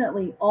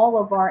unfortunately all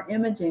of our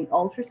imaging,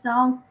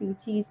 ultrasounds,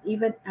 CTs,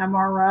 even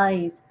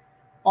MRIs,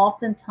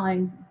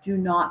 oftentimes do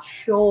not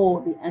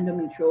show the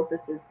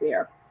endometriosis is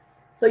there.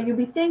 So you'll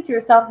be saying to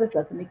yourself, this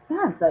doesn't make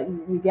sense.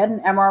 You get an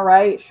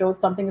MRI, it shows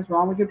something is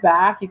wrong with your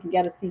back. You can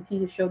get a CT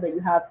to show that you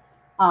have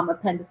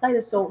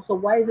appendicitis. So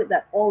why is it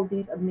that all of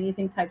these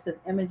amazing types of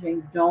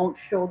imaging don't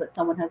show that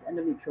someone has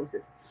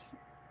endometriosis?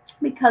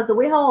 Because the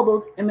way how all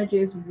those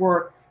images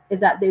work is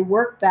that they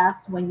work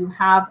best when you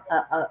have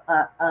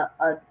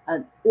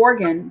an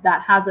organ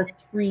that has a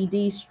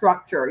 3D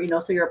structure.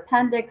 So your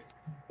appendix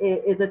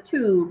is a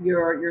tube,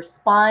 your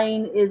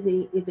spine is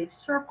a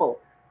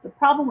circle. The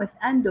problem with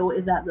endo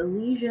is that the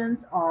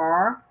lesions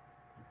are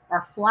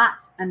flat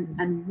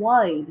and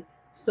wide.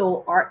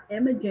 So our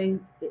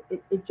imaging,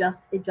 it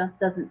just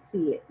doesn't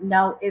see it.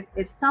 Now,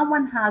 if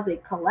someone has a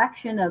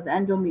collection of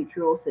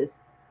endometriosis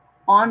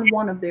on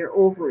one of their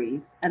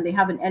ovaries and they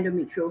have an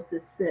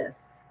endometriosis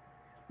cyst,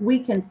 we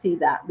can see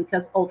that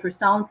because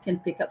ultrasounds can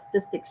pick up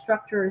cystic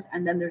structures,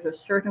 and then there's a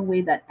certain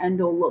way that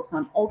endo looks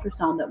on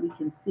ultrasound that we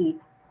can see.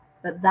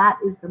 But that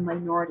is the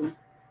minority.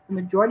 The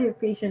majority of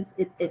patients,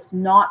 it's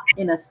not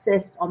in a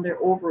cyst on their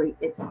ovary.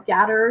 It's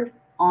scattered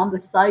on the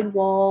side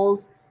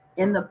walls,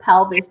 in the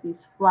pelvis,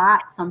 these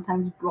flat,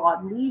 sometimes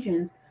broad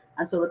lesions.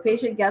 And so the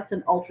patient gets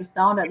an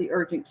ultrasound at the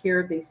urgent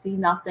care, they see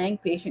nothing.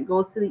 Patient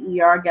goes to the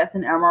ER, gets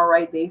an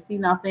MRI, they see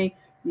nothing.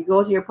 You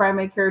go to your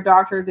primary care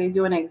doctor, they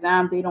do an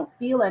exam, they don't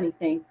feel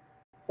anything.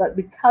 But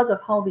because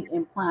of how the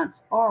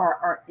implants are,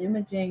 our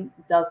imaging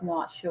does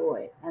not show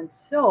it. And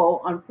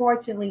so,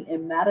 unfortunately,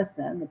 in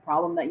medicine, the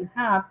problem that you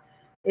have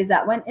is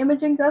that when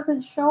imaging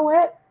doesn't show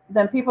it,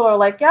 then people are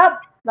like, yep,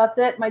 that's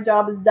it. My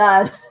job is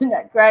done.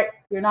 Great.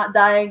 You're not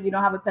dying. You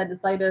don't have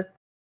appendicitis.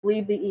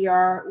 Leave the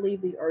ER,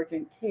 leave the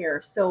urgent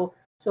care. So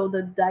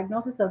the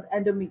diagnosis of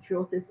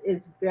endometriosis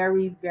is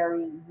very,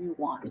 very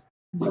nuanced.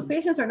 So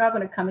patients are not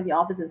going to come in the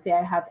office and say,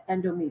 I have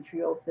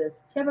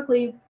endometriosis.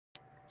 Typically,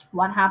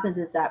 what happens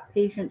is that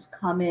patients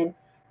come in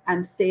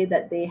and say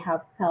that they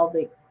have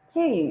pelvic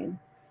pain.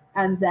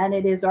 And then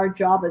it is our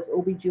job as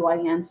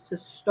OBGYNs to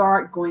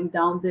start going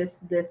down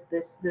this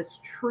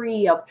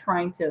tree of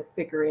trying to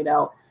figure it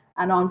out.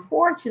 And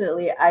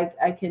unfortunately,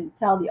 I can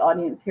tell the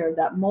audience here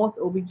that most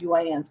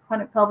OBGYNs,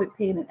 chronic pelvic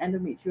pain and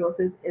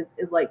endometriosis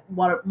is like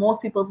one of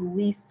most people's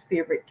least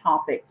favorite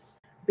topic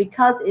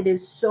because it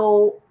is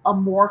so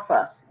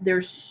amorphous.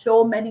 There's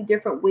so many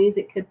different ways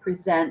it could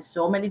present,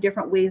 so many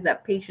different ways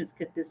that patients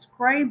could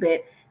describe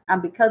it.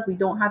 And because we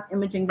don't have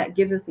imaging that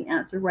gives us the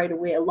answer right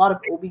away, a lot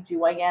of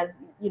OBGYNs,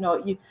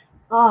 you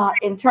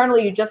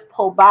internally you just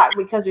pull back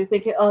because you're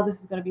thinking, oh, this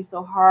is going to be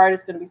so hard.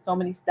 It's going to be so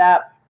many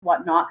steps,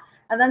 whatnot.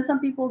 And then some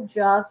people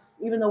just,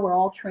 even though we're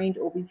all trained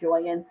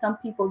OBGYNs, some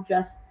people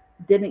just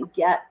didn't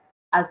get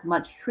as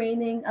much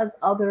training as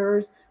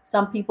others.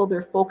 Some people,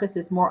 their focus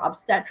is more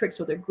obstetrics,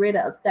 so they're great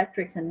at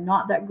obstetrics and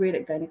not that great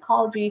at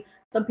gynecology.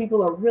 Some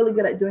people are really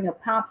good at doing a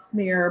pap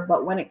smear,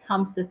 but when it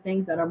comes to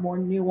things that are more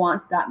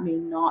nuanced, that may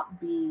not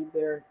be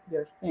their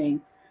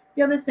thing.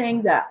 The other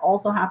thing that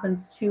also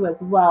happens too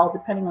as well,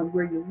 depending on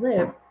where you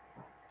live,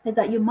 is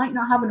that you might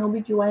not have an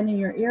OBGYN in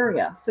your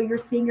area. So you're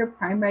seeing your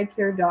primary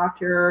care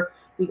doctor,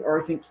 the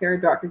urgent care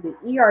doctor,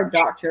 the ER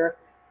doctor,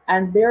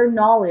 and their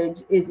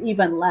knowledge is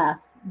even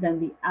less than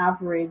the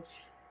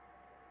average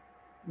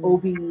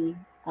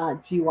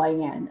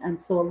OB/GYN. And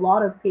so a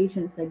lot of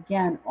patients,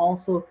 again,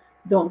 also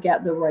don't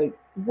get the right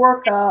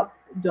workup,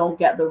 don't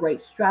get the right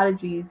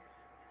strategies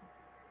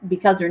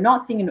because they're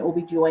not seeing an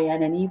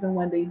OB/GYN. And even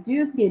when they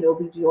do see an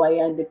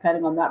OB/GYN,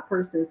 depending on that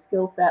person's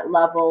skill set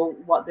level,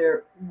 what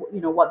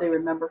they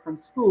remember from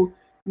school,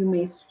 you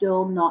may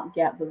still not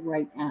get the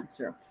right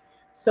answer.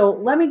 So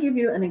let me give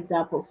you an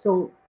example.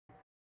 So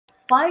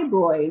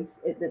fibroids,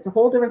 it's a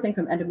whole different thing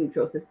from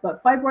endometriosis,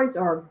 but fibroids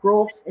are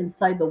growths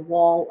inside the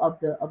wall of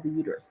the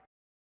uterus.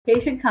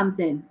 Patient comes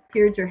in,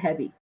 periods are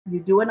heavy. You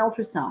do an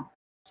ultrasound.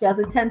 She has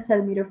a 10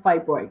 centimeter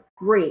fibroid.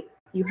 Great.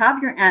 You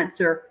have your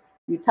answer.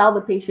 You tell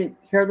the patient,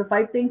 here are the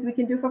 5 things we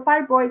can do for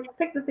fibroids.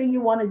 Pick the thing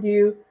you want to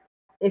do.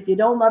 If you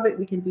don't love it,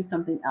 we can do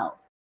something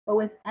else. But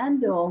with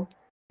endo,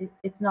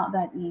 it's not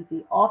that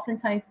easy.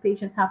 Oftentimes,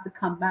 patients have to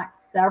come back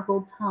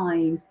several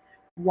times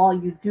while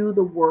you do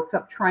the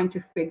workup, trying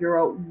to figure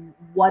out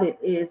what it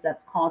is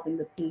that's causing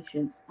the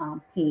patient's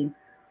pain.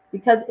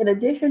 Because in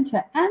addition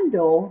to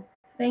endo,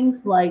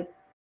 things like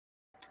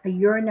a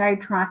urinary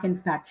tract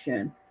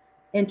infection,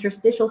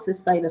 interstitial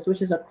cystitis,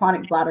 which is a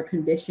chronic bladder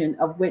condition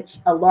of which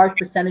a large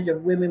percentage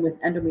of women with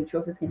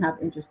endometriosis can have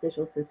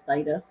interstitial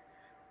cystitis.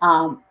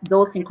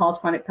 Those can cause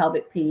chronic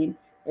pelvic pain.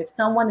 If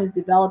someone is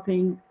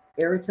developing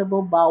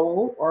irritable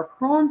bowel or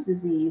Crohn's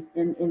disease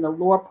in the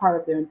lower part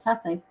of their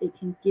intestines, it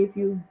can give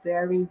you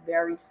very,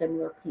 very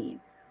similar pain.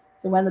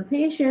 So when the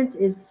patient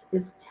is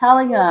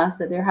telling us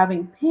that they're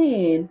having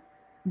pain,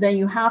 then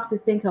you have to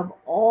think of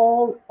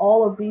all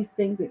of these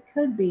things it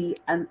could be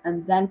and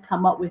then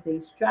come up with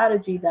a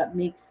strategy that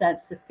makes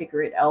sense to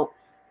figure it out,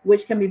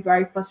 which can be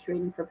very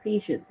frustrating for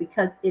patients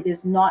because it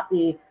is not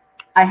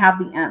I have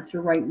the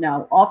answer right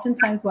now.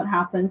 Oftentimes what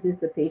happens is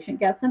the patient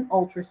gets an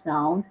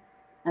ultrasound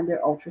and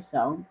their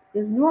ultrasound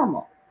is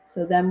normal.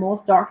 So then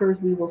most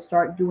doctors, we will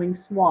start doing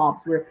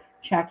swabs. We're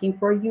checking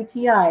for a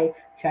UTI,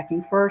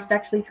 checking for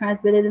sexually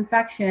transmitted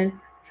infection,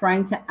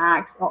 trying to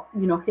ask,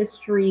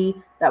 history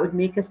that would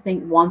make us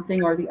think one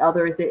thing or the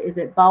other. Is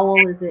it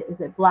bowel? Is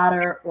it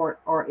bladder?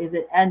 Or is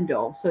it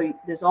endo? So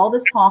there's all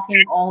this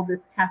talking, all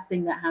this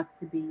testing that has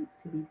to be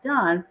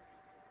done.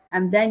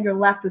 And then you're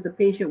left with a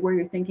patient where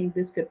you're thinking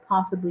this could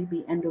possibly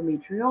be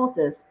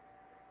endometriosis.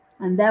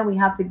 And then we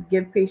have to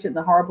give patient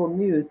the horrible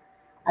news.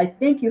 I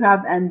think you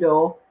have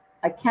endo.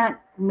 I can't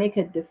make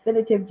a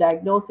definitive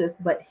diagnosis,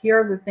 but here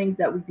are the things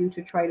that we do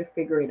to try to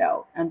figure it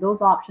out. And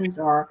those options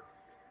are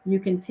you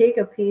can take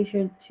a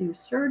patient to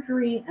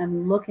surgery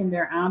and look in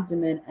their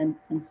abdomen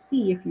and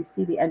see if you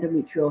see the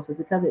endometriosis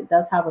because it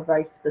does have a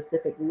very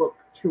specific look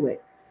to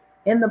it.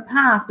 In the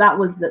past, that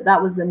was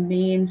the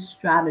main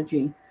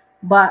strategy.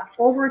 But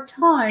over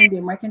time, the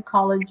American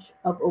College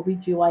of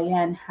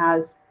OBGYN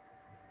has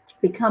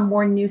become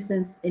more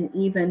nuisance in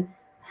even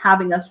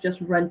having us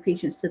just run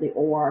patients to the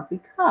OR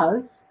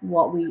because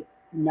what we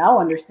now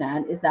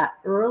understand is that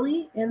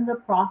early in the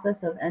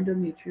process of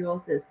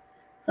endometriosis,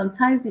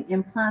 sometimes the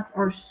implants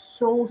are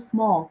so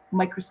small,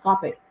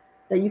 microscopic,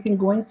 that you can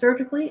go in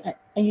surgically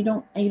and you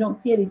don't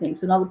see anything.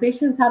 So now the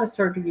patient has had a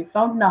surgery, you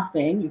found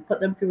nothing, you put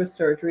them through a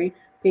surgery,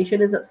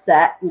 patient is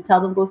upset, you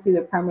tell them to go see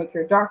their primary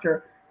care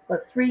doctor.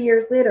 But 3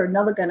 years later,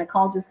 another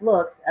gynecologist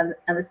looks and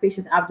this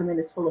patient's abdomen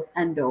is full of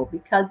endo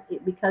because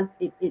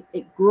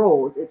it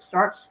grows. It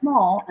starts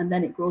small and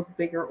then it grows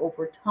bigger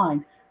over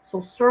time. So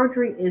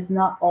surgery is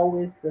not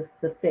always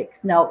the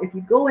fix. Now, if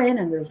you go in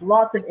and there's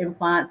lots of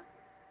implants,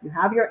 You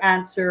have your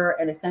answer,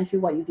 and essentially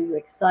what you do, you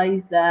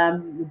excise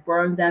them, you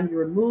burn them, you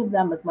remove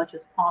them as much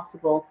as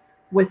possible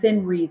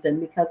within reason.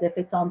 Because if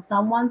it's on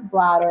someone's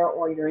bladder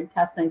or your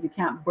intestines, you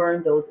can't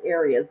burn those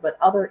areas. But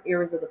other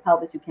areas of the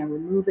pelvis, you can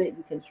remove it,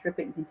 you can strip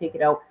it, you can take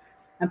it out,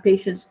 and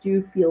patients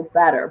do feel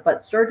better.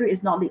 But surgery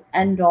is not the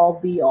end all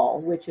be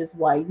all, which is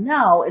why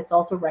now it's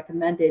also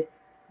recommended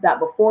that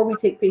before we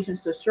take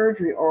patients to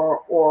surgery,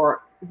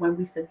 or when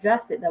we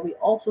suggest it, that we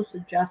also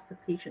suggest the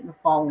patient the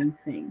following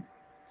things.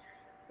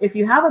 If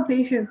you have a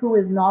patient who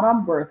is not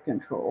on birth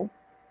control,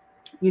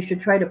 you should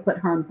try to put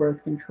her on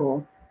birth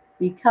control,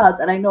 because,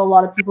 and I know a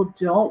lot of people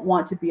don't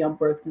want to be on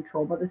birth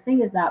control, but the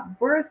thing is that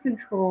birth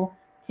control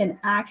can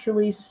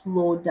actually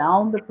slow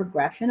down the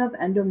progression of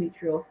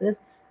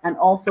endometriosis, and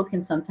also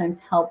can sometimes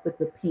help with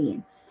the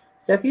pain.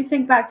 So if you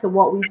think back to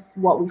what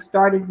we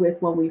started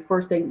with when we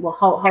first think, well,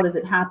 how does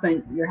it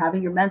happen? You're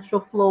having your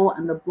menstrual flow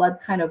and the blood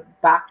kind of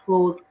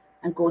backflows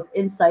and goes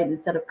inside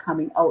instead of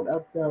coming out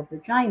of the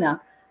vagina.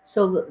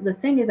 So the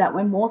thing is that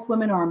when most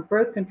women are on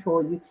birth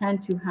control, you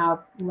tend to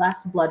have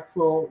less blood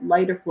flow,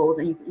 lighter flows,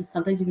 and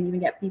sometimes you can even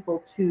get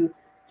people to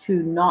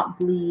not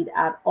bleed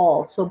at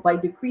all. So by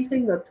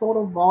decreasing the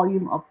total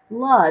volume of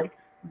blood,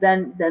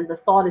 then the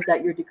thought is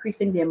that you're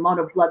decreasing the amount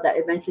of blood that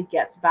eventually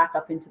gets back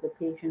up into the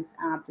patient's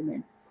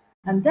abdomen.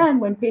 And then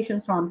when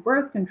patients are on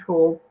birth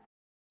control,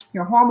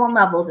 your hormone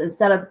levels,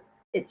 instead of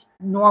its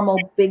normal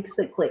big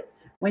cyclic,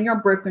 when you're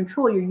on birth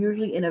control, you're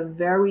usually in a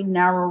very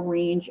narrow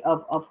range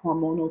of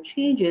hormonal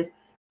changes.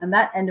 And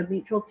that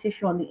endometrial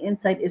tissue on the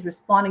inside is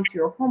responding to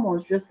your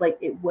hormones just like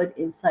it would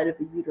inside of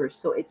the uterus.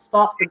 So it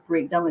stops the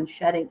breakdown and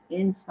shedding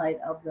inside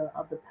of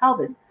the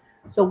pelvis.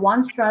 So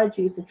one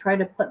strategy is to try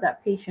to put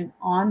that patient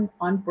on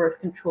birth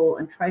control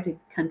and try to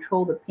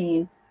control the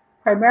pain,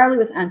 primarily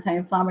with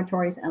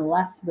anti-inflammatories and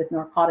less with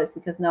narcotics,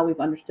 because now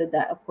we've understood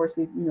that, of course,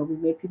 we've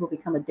made people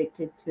become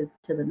addicted to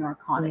the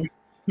narcotics.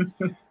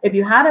 If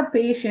you had a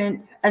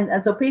patient,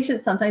 and so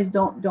patients sometimes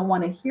don't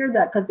want to hear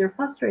that because they're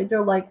frustrated.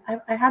 They're like,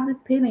 I have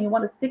this pain and you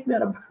want to stick me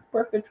on a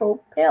birth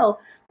control pill.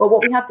 But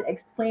what we have to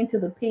explain to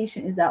the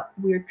patient is that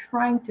we're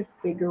trying to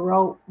figure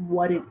out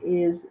what it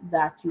is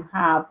that you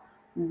have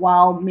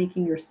while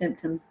making your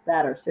symptoms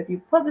better. So if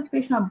you put this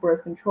patient on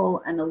birth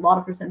control and a lot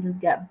of her symptoms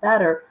get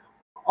better,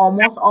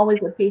 almost always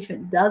the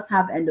patient does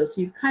have endo.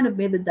 So you've kind of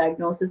made the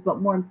diagnosis,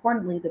 but more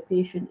importantly, the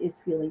patient is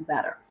feeling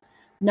better.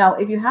 Now,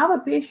 if you have a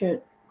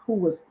patient who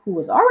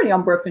was already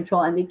on birth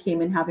control and they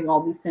came in having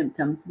all these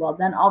symptoms, well,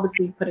 then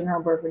obviously putting her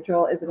on birth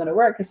control isn't going to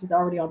work because she's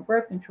already on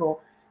birth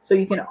control. So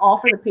you can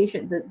offer the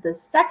patient the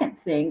second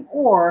thing,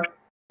 or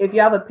if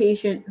you have a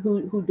patient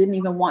who didn't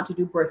even want to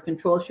do birth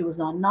control, she was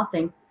on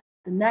nothing,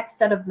 the next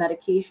set of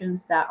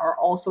medications that are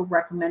also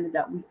recommended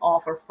that we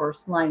offer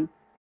first line,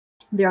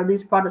 there are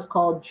these products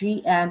called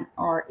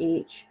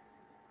GnRH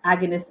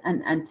agonists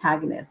and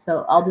antagonists.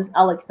 So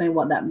I'll explain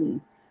what that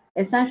means.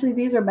 Essentially,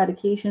 these are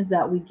medications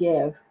that we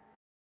give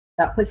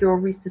that put your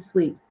ovaries to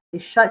sleep. They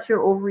shut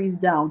your ovaries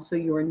down so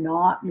you are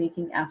not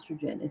making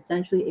estrogen.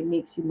 Essentially, it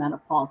makes you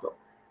menopausal.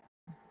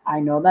 I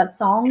know that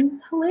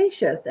sounds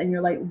hellacious, and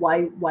you're like,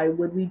 why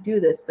would we do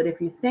this? But if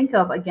you think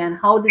of, again,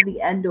 how did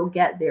the endo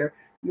get there?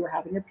 You were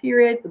having a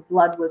period, the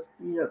blood was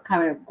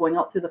kind of going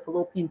out through the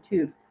fallopian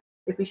tubes.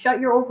 If we shut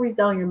your ovaries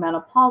down, you're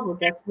menopausal,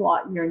 guess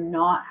what? You're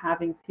not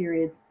having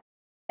periods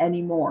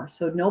anymore.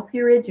 So no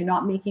periods, you're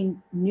not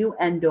making new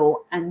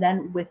endo, and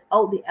then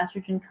without the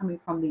estrogen coming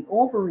from the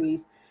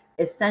ovaries,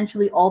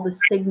 essentially all the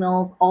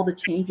signals, all the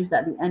changes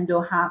that the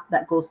endo have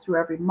that goes through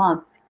every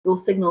month,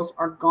 those signals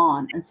are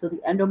gone. And so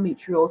the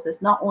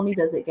endometriosis, not only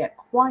does it get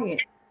quiet,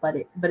 but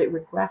it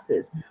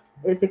regresses.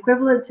 It's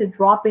equivalent to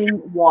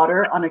dropping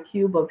water on a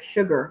cube of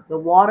sugar. The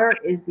water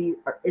is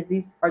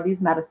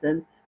these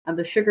medicines, and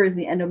the sugar is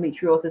the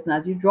endometriosis. And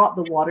as you drop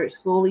the water, it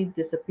slowly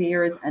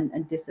disappears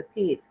and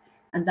dissipates.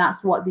 And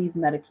that's what these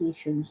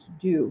medications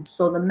do.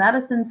 So the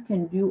medicines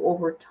can do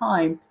over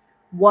time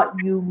what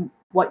you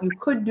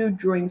could do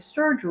during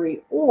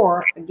surgery.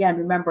 Or again,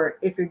 remember,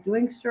 if you're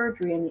doing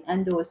surgery and the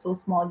endo is so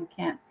small you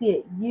can't see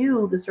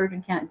it, the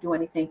surgeon, can't do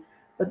anything.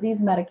 But these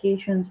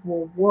medications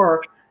will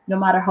work no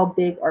matter how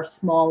big or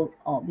small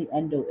the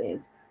endo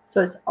is.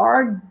 So it's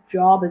our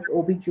job as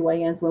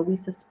OBGYNs, when we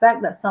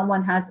suspect that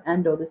someone has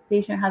endo, this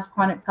patient has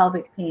chronic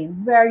pelvic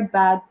pain, very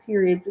bad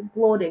periods,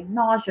 bloating,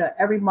 nausea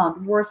every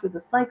month, worse with the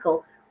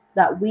cycle,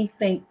 that we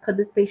think, could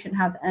this patient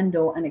have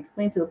endo, and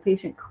explain to the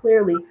patient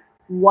clearly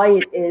why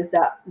it is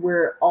that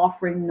we're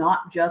offering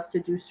not just to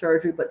do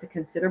surgery, but to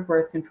consider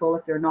birth control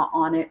if they're not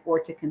on it, or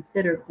to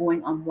consider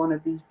going on one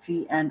of these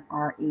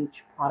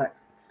GnRH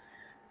products.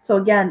 So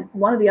again,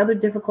 one of the other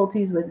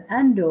difficulties with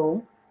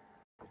endo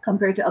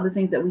compared to other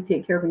things that we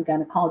take care of in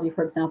gynecology,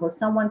 for example, if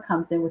someone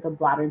comes in with a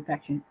bladder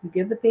infection, you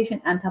give the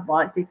patient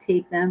antibiotics, they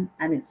take them,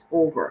 and it's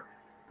over.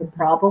 The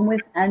problem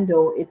with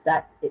endo is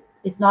that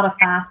it's not a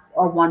fast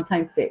or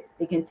one-time fix.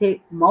 It can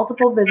take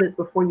multiple visits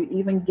before you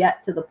even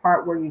get to the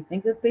part where you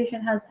think this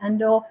patient has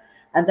endo.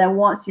 And then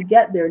once you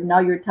get there, now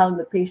you're telling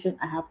the patient,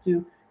 I have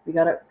to We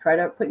got to try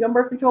to put you on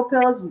birth control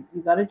pills.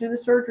 You got to do the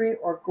surgery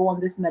or go on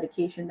this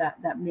medication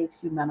that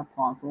makes you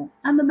menopausal.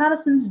 And the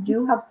medicines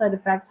do have side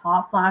effects: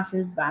 hot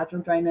flashes,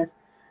 vaginal dryness,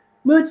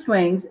 mood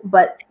swings,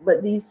 but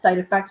these side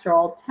effects are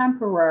all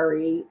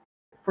temporary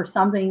for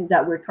something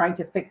that we're trying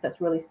to fix that's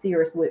really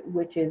serious,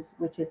 which is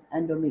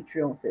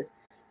endometriosis.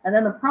 And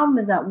then the problem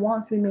is that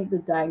once we make the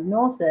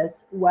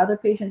diagnosis, whether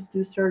patients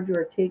do surgery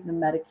or take the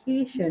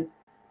medication,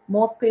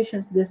 most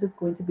patients this is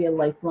going to be a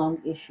lifelong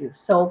issue.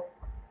 So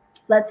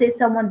let's say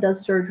someone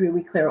does surgery,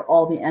 we clear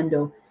all the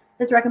endo.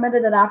 It's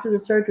recommended that after the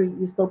surgery,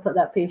 you still put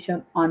that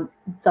patient on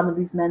some of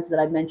these meds that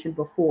I mentioned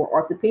before.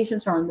 Or if the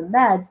patients are on the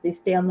meds, they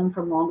stay on them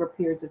for longer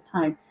periods of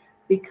time.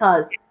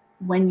 Because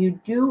when you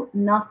do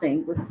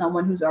nothing with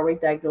someone who's already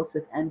diagnosed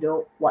with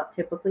endo, what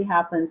typically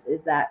happens is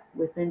that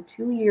within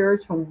 2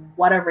 years from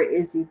whatever it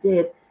is you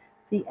did,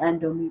 the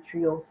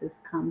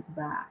endometriosis comes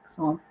back.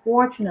 So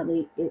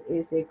unfortunately, it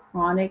is a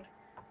chronic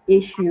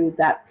issue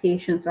that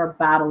patients are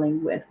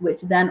battling with,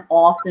 which then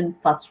often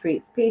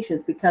frustrates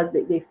patients because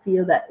they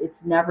feel that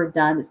it's never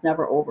done, it's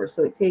never over.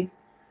 So it takes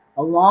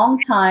a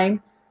long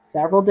time,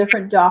 several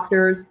different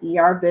doctors,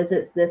 ER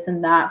visits, this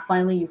and that.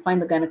 Finally, you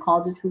find the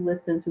gynecologist who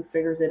listens, who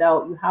figures it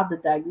out. You have the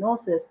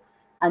diagnosis,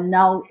 and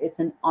now it's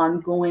an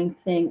ongoing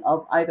thing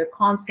of either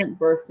constant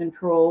birth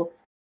control,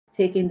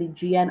 taking the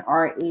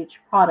GnRH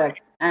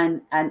products,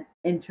 and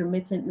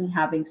intermittently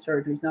having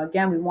surgeries. Now,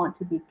 again, we want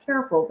to be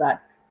careful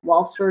that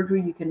while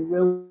surgery, you can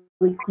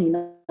really clean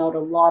out a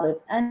lot of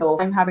endo.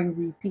 Having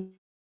repeat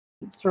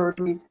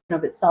surgeries in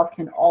of itself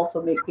can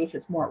also make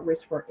patients more at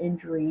risk for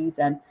injuries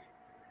and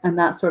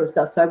that sort of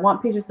stuff. So I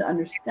want patients to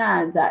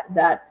understand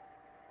that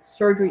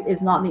surgery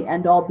is not the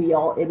end all be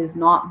all. It is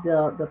not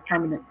the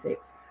permanent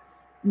fix.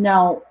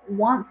 Now,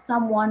 once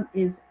someone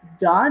is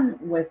done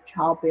with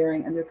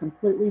childbearing and they're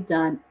completely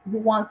done, who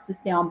wants to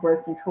stay on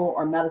birth control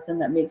or medicine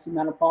that makes you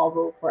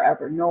menopausal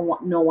forever? No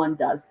one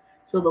does.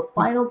 So the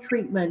final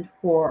treatment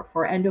for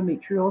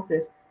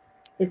endometriosis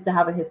is to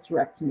have a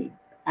hysterectomy,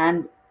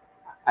 and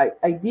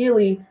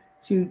ideally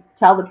to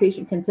tell the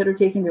patient consider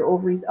taking their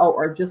ovaries out,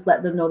 or just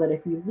let them know that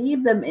if you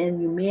leave them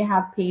in, you may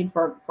have pain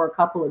for a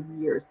couple of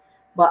years.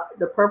 But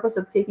the purpose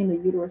of taking the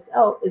uterus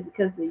out is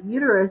because the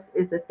uterus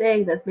is the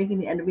thing that's making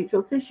the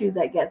endometrial tissue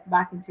that gets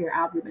back into your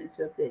abdomen.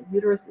 So if the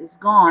uterus is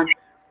gone,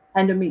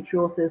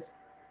 endometriosis,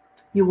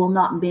 you will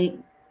not make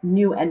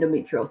new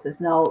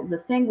endometriosis. Now, the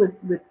thing with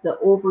the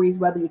ovaries,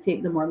 whether you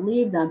take them or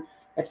leave them,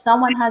 if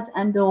someone has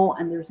endo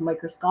and there's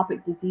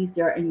microscopic disease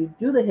there and you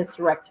do the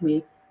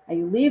hysterectomy and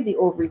you leave the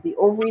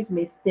ovaries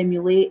may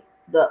stimulate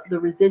the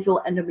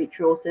residual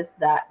endometriosis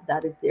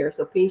that is there.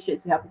 So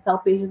patients, you have to tell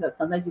patients that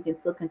sometimes you can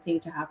still continue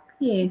to have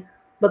pain.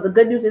 But the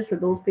good news is for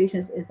those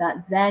patients is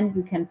that then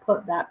you can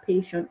put that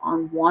patient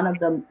on one of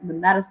the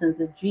medicines,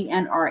 the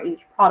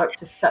GnRH product,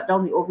 to shut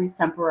down the ovaries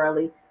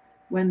temporarily.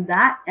 When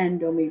that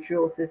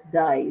endometriosis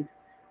dies,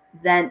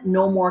 then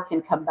no more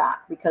can come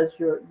back because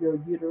your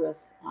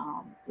uterus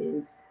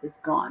is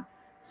gone.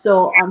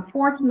 So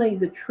unfortunately,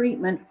 the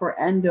treatment for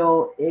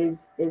endo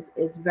is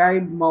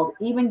very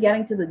even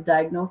getting to the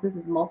diagnosis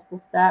is multiple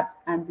steps,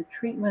 and the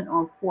treatment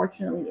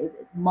unfortunately is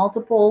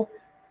multiple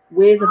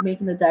ways of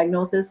making the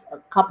diagnosis, a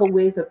couple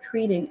ways of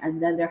treating,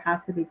 and then there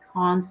has to be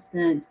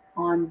constant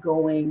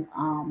ongoing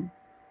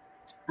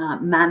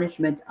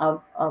management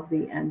of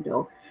the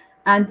endo.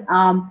 And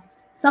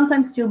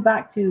sometimes too,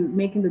 back to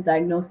making the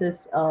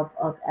diagnosis of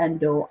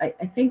endo,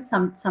 I think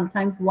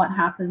sometimes what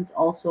happens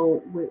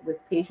also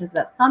with patients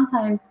that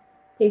sometimes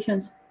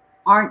patients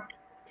aren't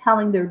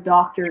telling their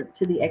doctor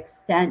to the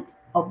extent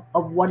of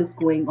what is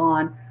going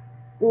on,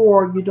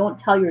 or you don't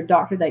tell your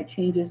doctor that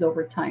changes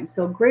over time.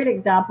 So a great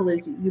example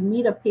is you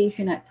meet a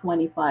patient at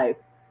 25.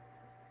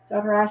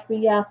 Dr. Ashby,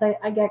 yes,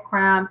 I get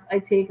cramps. I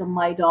take a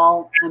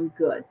Midol. I'm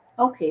good.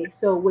 Okay,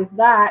 so with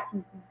that,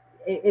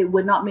 it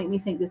would not make me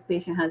think this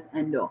patient has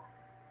endo.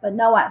 But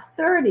now at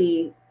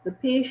 30, the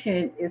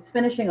patient is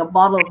finishing a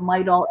bottle of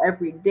Midol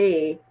every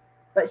day,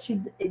 but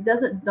it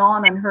doesn't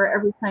dawn on her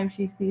every time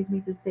she sees me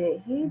to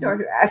say, hey,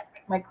 Dr. Ashby,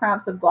 my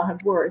cramps have gotten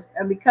worse.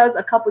 And because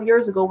a couple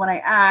years ago when I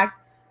asked,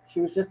 she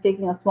was just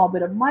taking a small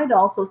bit of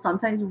Midol. So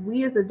sometimes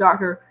we as a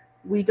doctor,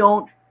 we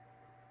don't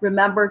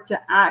remember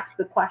to ask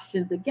the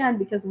questions again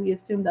because we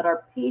assume that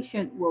our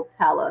patient will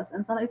tell us,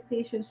 and sometimes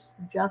patients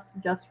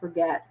just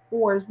forget.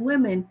 Or as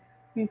women,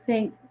 you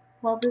think,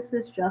 well, this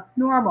is just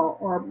normal,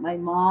 or my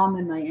mom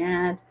and my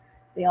aunt,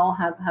 they all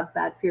have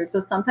bad periods. So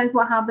sometimes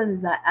what happens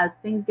is that as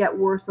things get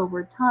worse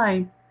over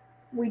time,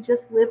 we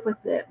just live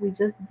with it, we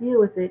just deal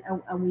with it,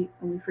 and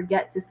we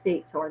forget to say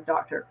it to our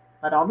doctor.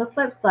 But on the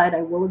flip side,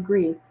 I will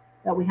agree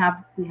that we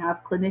have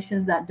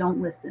clinicians that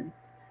don't listen.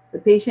 The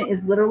patient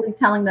is literally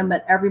telling them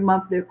that every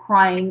month they're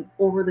crying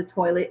over the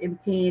toilet in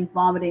pain,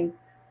 vomiting,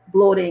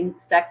 bloating,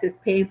 sex is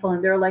painful,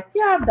 and they're like,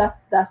 yeah,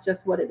 that's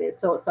just what it is.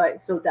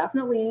 So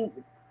definitely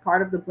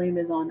part of the blame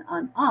is on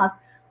us.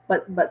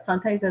 But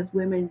sometimes as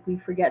women we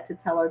forget to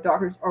tell our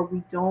doctors, or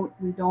we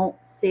don't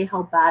say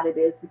how bad it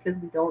is because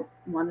we don't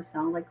want to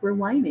sound like we're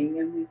whining,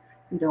 and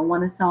we don't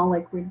want to sound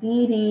like we're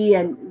needy,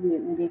 and we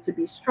need to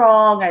be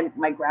strong. And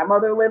my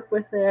grandmother lived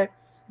with it.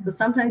 So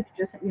sometimes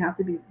you have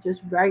to be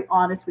just very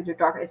honest with your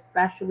doctor,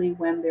 especially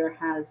when there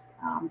has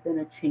been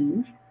a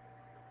change.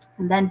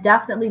 And then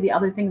definitely the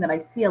other thing that I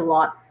see a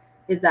lot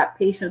is that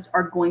patients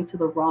are going to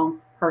the wrong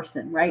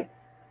person, right?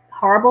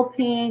 Horrible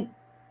pain,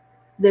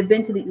 they've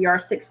been to the ER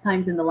 6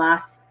 times in the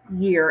last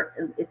year.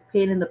 It's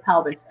pain in the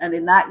pelvis, and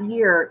in that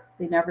year,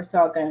 they never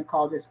saw a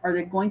gynecologist. Or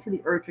they're going to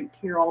the urgent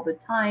care all the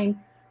time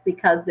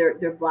because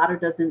their bladder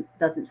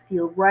doesn't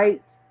feel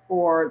right,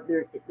 or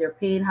they're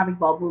pain having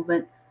bowel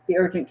movement. The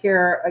urgent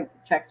care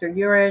checks their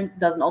urine,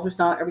 does an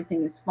ultrasound,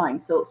 everything is fine.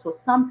 So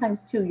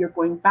sometimes too, you're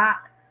going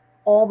back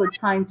all the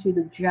time to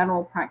the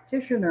general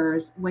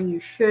practitioners when you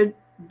should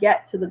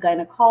get to the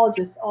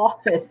gynecologist's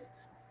office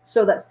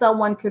so that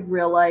someone could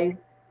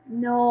realize,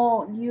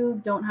 no,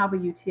 you don't have a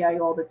UTI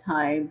all the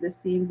time. This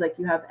seems like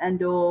you have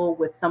endo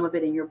with some of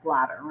it in your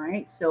bladder,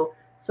 right? So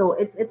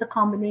it's a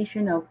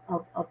combination of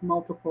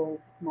multiple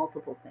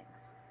things.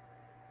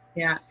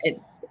 Yeah,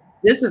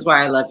 this is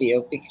why I love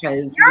you,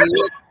 because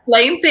you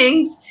explain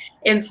things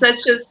in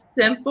such a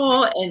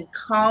simple and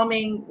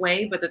calming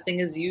way. But the thing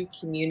is, you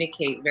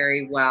communicate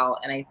very well,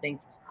 and I think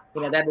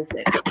that is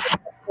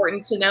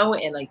important to know.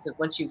 And like,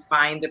 once you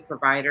find a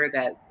provider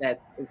that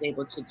is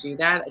able to do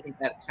that, I think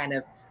that kind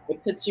of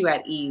it puts you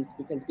at ease,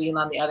 because being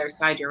on the other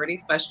side, you're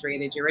already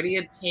frustrated, you're already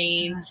in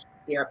pain, Yes.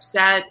 you're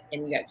upset,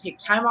 and you got to take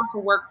time off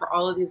of work for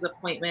all of these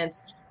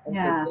appointments. And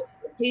so Yes.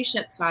 the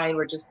patient side,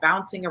 we're just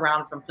bouncing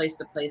around from place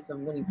to place.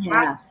 And when you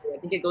pass, Yes. I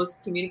think it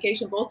goes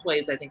communication both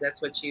ways. I think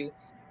that's what you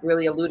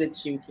really alluded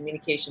to: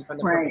 communication from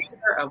the Right.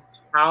 provider of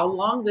how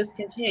long this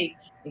can take,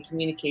 and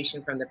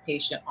communication from the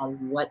patient on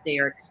what they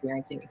are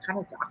experiencing, and kind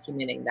of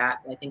documenting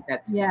that. And I think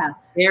that's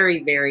Yes.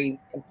 very, very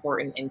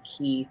important and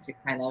key to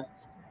kind of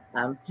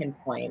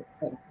pinpoint.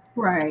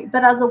 Right.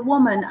 But as a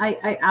woman,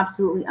 I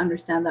absolutely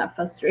understand that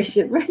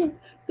frustration, right?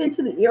 Been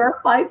to the ER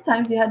 5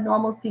 times, you had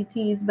normal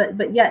CTs,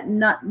 but yet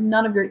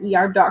none of your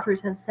ER doctors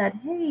has said,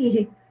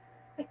 hey,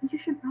 you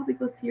should probably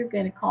go see your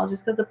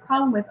gynecologist. Because the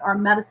problem with our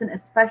medicine,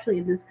 especially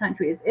in this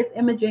country, is if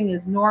imaging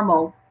is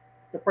normal,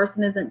 the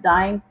person isn't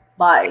dying,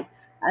 bye.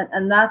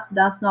 And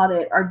that's not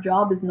it. Our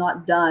job is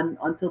not done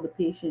until the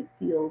patient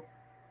feels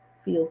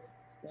feels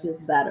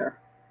better.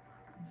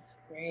 That's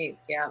great.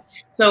 Yeah.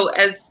 So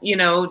as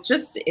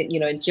just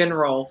in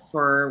general,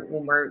 for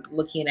when we're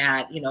looking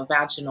at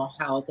vaginal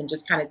health and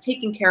just kind of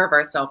taking care of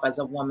ourselves as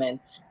a woman,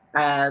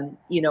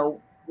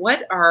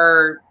 what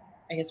are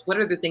I guess what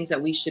are the things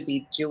that we should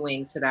be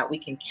doing so that we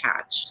can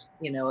catch,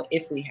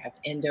 if we have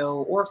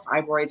endo or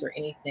fibroids or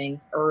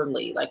anything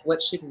early? Like,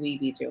 what should we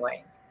be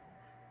doing?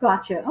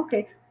 Gotcha.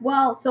 Okay.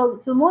 Well, so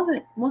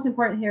most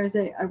important here is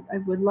that I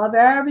would love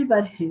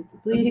everybody to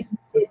please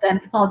see a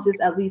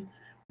gynecologist at least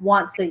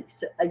once a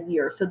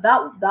year. So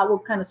that will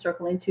kind of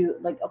circle into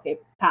like, okay,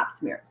 pap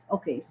smears.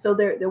 Okay, so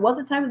there was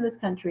a time in this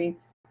country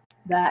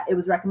that it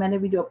was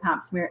recommended we do a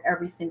pap smear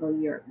every single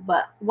year.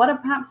 But what a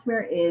pap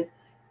smear is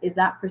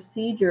that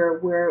procedure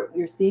where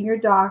you're seeing your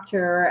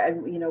doctor,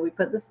 and we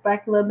put the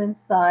speculum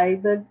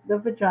inside the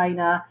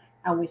vagina,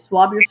 and we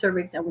swab your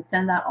cervix, and we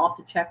send that off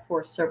to check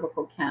for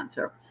cervical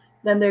cancer.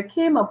 Then there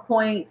came a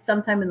point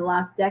sometime in the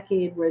last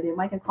decade where the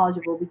American College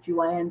of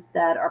OBGYN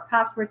said our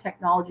pap smear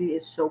technology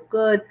is so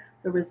good,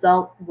 the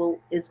result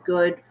is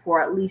good for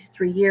at least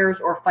 3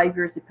 years or 5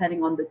 years,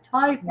 depending on the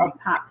type of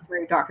pap smear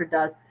your doctor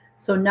does.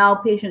 So now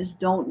patients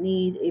don't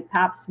need a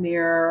pap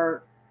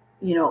smear,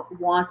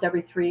 once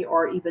every 3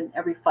 or even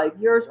every 5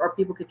 years, or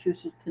people could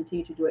choose to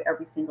continue to do it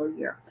every single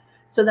year.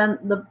 So then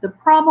the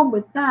problem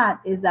with that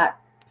is that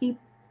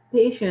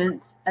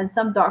patients and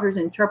some doctors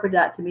interpret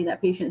that to mean that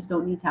patients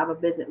don't need to have a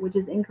visit, which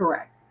is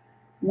incorrect.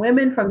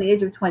 Women from the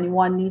age of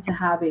 21 need to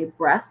have a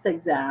breast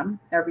exam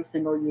every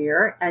single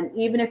year. And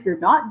even if you're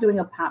not doing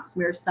a pap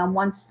smear,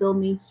 someone still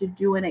needs to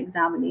do an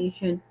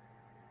examination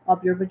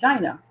of your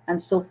vagina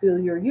and still feel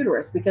your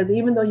uterus, because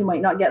even though you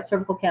might not get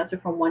cervical cancer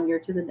from one year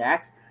to the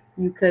next,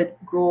 you could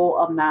grow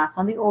a mass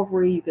on the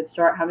ovary, you could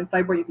start having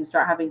fibroid, you can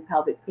start having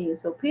pelvic pain.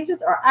 So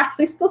patients are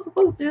actually still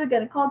supposed to see a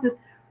gynecologist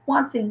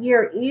once a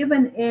year,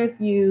 even if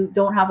you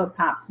don't have a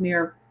pap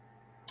smear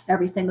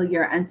every single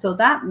year. And so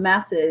that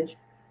message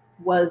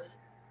was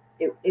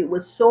it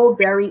was so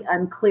very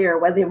unclear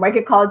when the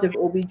American College of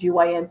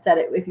OBGYN said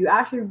it. If you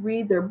actually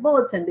read their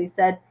bulletin, they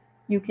said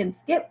you can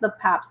skip the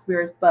pap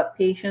smears, but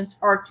patients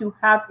are to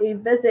have a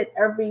visit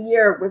every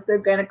year with their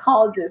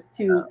gynecologist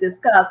to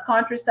discuss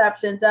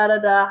contraception,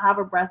 have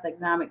a breast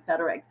exam, et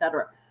cetera, et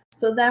cetera.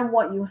 So then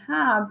what you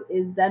have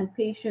is then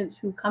patients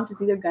who come to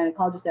see their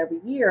gynecologist every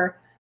year,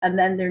 and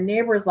then their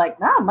neighbor's like,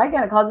 nah, my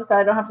gynecologist said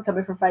I don't have to come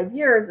in for 5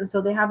 years. And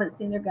so they haven't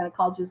seen their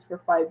gynecologist for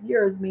 5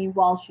 years.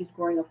 Meanwhile, she's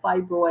growing a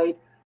fibroid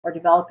or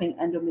developing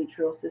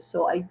endometriosis.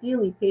 So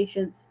ideally,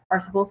 patients are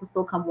supposed to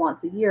still come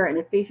once a year. And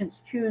if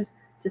patients choose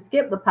to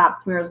skip the pap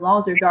smear, as long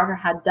as their doctor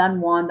had done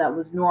one that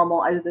was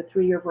normal, either the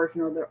 3 year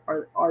version or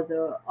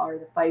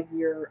the 5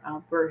 year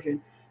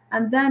version.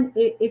 And then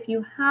if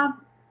you have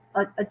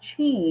a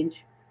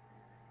change,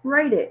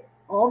 write it.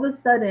 All of a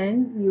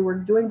sudden, you were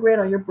doing great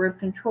on your birth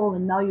control,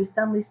 and now you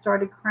suddenly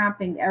started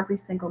cramping every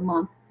single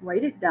month.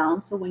 Write it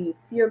down so when you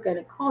see your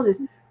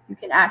gynecologist, you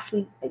can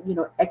actually,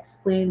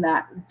 explain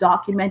that,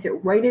 document it,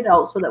 write it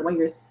out, so that when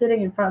you're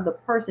sitting in front of the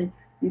person,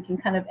 you can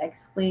kind of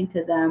explain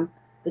to them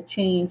the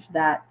change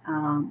that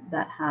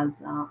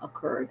has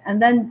occurred.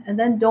 And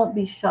then don't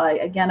be shy.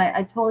 Again,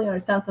 I totally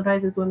understand.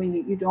 Sometimes as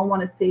women, you don't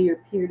want to say your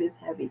period is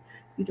heavy.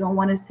 You don't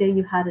want to say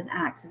you had an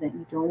accident.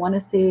 You don't want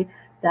to say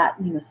that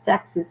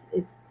sex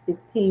is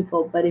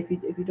painful. But if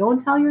you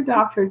don't tell your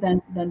doctor,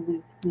 then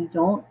we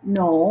don't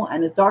know.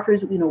 And as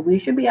doctors, we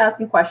should be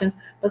asking questions,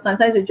 but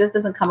sometimes it just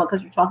doesn't come up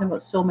because you're talking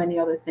about so many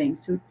other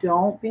things. So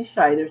don't be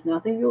shy. There's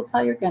nothing you'll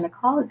tell your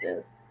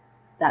gynecologist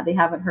that they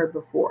haven't heard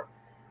before.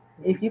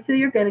 If you feel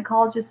your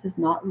gynecologist is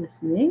not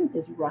listening,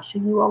 is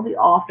rushing you out of the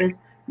office,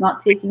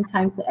 not taking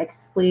time to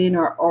explain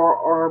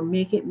or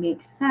make it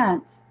make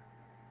sense,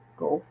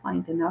 go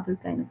find another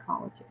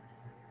gynecologist.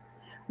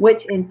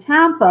 Which in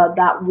Tampa,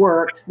 that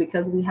works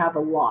because we have a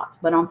lot.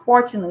 But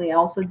unfortunately, I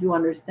also do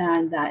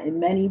understand that in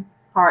many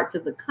parts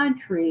of the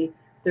country,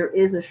 there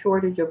is a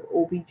shortage of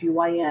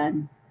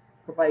OBGYN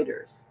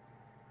providers.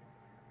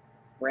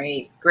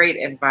 Great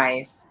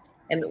advice.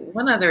 And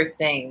one other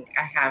thing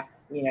I have,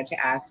 to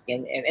ask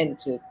and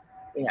to,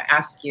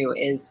 ask you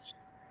is,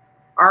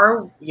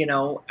 are,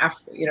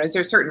 is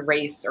there a certain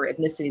race or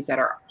ethnicities that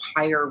are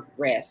higher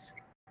risk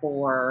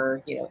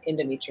for,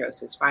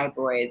 endometriosis,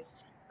 fibroids,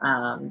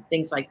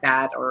 things like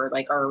that, or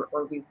like, are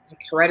we like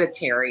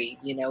hereditary?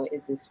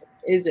 Is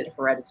it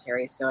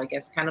hereditary? So I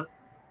guess kind of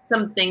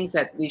some things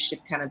that we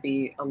should kind of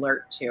be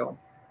alert to.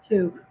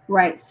 Too.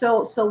 Right.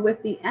 So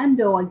with the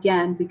endo,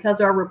 again,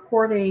 because our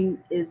reporting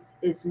is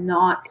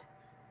not,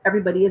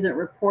 everybody isn't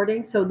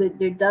reporting, so that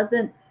there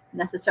doesn't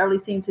necessarily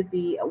seem to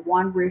be a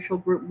one racial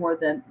group more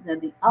than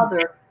the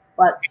other.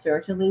 But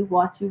certainly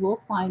what you will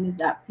find is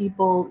that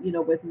people,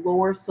 with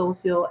lower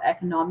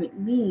socioeconomic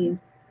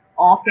means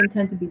often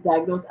tend to be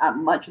diagnosed at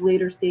much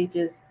later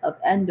stages of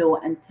endo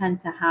and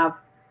tend to have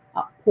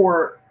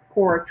poor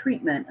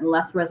treatment and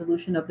less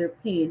resolution of their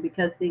pain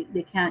because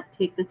they can't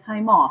take the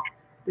time off.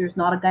 There's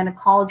not a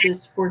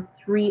gynecologist for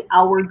 3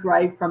 hour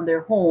drive from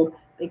their home.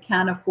 They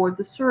can't afford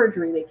the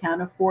surgery. They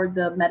can't afford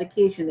the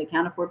medication. They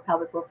can't afford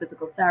pelvic floor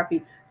physical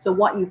therapy. So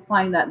what you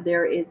find that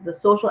there is, the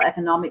social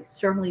economics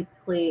certainly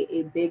play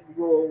a big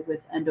role with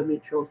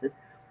endometriosis.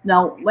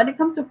 Now, when it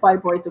comes to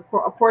fibroids, of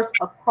course,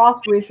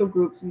 across racial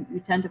groups, you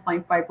tend to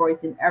find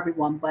fibroids in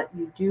everyone, but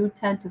you do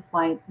tend to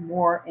find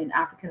more in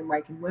African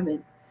American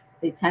women.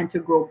 They tend to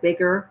grow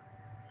bigger,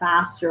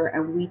 faster,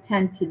 and we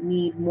tend to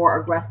need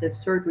more aggressive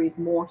surgeries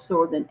more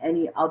so than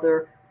any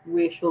other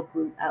racial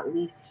group, at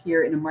least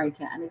here in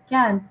America. And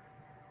again,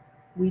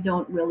 we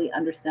don't really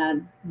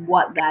understand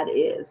what that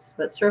is,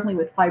 but certainly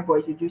with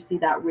fibroids, you do see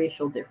that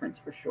racial difference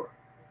for sure.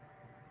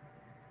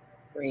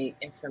 Great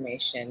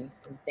information,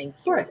 and thank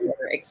Of you course.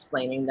 for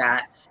explaining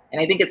that.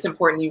 And I think it's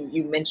important.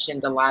 You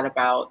mentioned a lot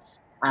about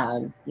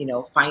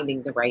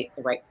finding the right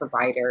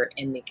provider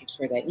and making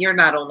sure that you're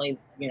not only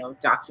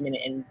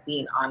documenting and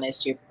being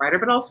honest to your provider,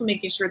 but also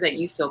making sure that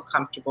you feel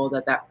comfortable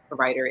that that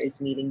provider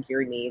is meeting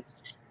your needs.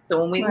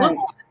 So when we look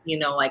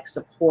Right. at like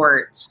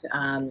support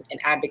and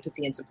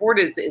advocacy, and support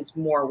is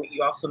more what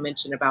you also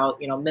mentioned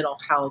about mental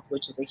health,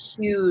 which is a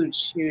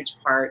huge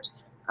part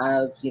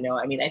of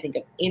I mean, I think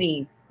of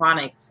any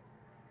chronic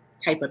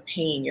type of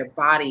pain, your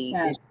body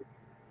Yes. is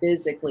just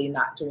physically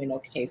not doing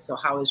okay. So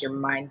how is your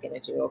mind going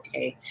to do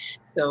okay?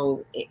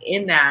 So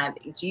in that,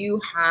 do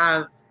you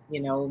have,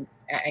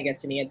 I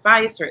guess any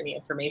advice or any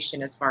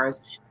information as far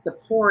as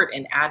support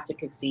and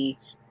advocacy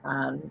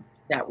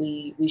that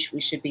we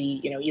should be,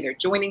 either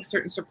joining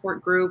certain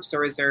support groups,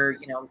 or is there,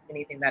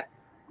 anything that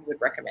you would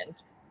recommend?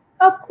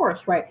 Of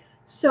course, right.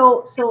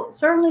 So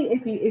certainly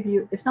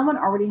if someone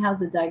already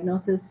has a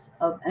diagnosis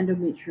of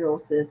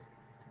endometriosis,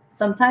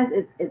 sometimes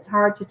it's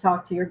hard to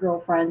talk to your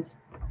girlfriends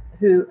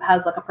who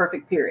has like a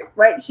perfect period,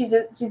 right? She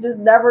just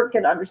never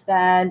can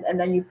understand, and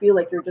then you feel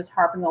like you're just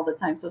harping all the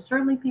time. So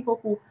certainly people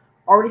who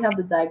already have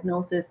the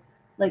diagnosis,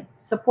 like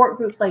support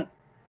groups like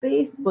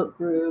Facebook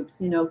groups,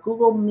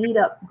 Google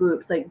Meetup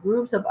groups, like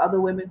groups of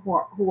other women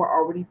who are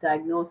already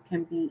diagnosed,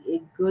 can be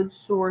a good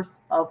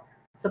source of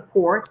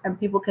support, and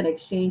people can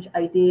exchange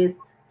ideas,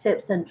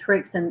 tips and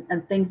tricks, and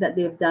things that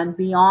they've done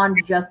beyond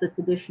just the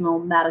traditional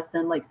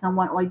medicine. Like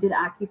someone, oh, I did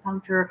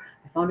acupuncture,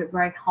 I found it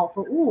very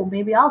helpful. Oh,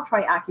 maybe I'll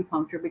try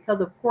acupuncture,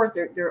 because of course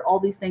there are all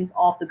these things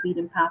off the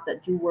beaten path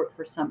that do work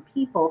for some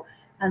people.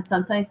 And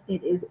sometimes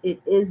it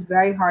is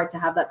very hard to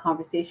have that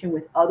conversation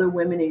with other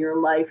women in your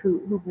life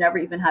who've never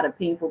even had a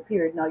painful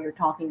period. Now you're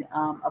talking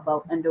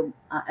about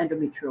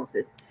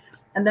endometriosis.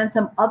 And then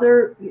some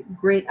other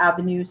great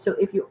avenues. So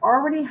if you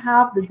already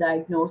have the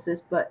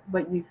diagnosis, but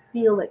you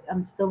feel like,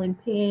 I'm still in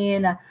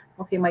pain,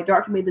 okay, my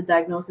doctor made the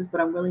diagnosis,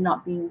 but I'm really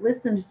not being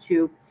listened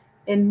to.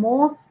 In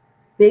most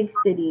big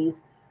cities,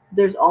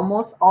 there's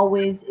almost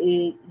always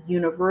a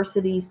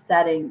university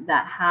setting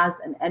that has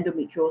an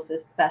endometriosis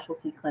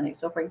specialty clinic.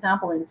 So for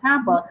example, in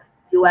Tampa,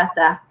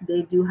 USF,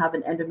 they do have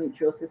an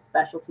endometriosis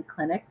specialty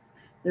clinic.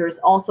 There's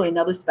also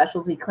another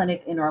specialty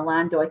clinic in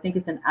Orlando. I think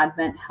it's an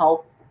Advent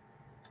Health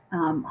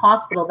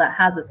hospital that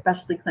has a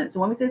specialty clinic. So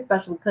when we say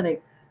specialty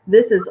clinic,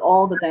 This is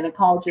all the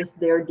gynecologists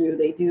there do.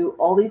 They do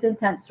all these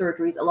intense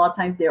surgeries. A lot of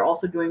times they're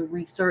also doing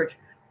research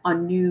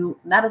on new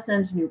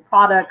medicines, new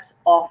products,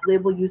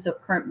 off-label use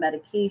of current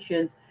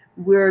medications,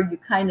 where you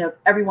kind of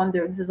everyone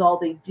there, this is all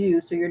they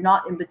do. So you're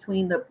not in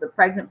between the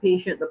pregnant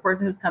patient, the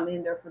person who's coming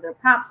in there for their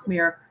pap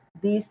smear.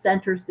 These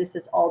centers, this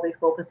is all they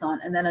focus on.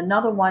 And then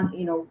another one,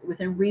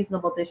 within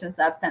reasonable distance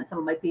that I've sent some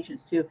of my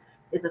patients to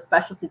is a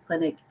specialty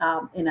clinic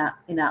in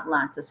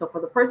Atlanta. So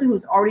for the person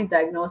who's already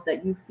diagnosed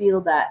that you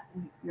feel that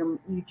you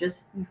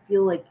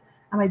feel like,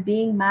 am I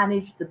being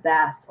managed the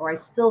best, or I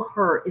still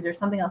hurt? Is there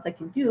something else I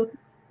can do?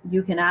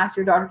 You can ask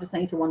your doctor to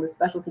send you to one of the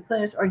specialty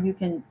clinics, or you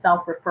can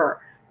self-refer.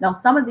 Now,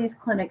 some of these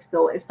clinics,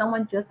 though, if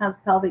someone just has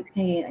pelvic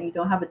pain and you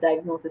don't have a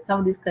diagnosis, some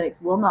of these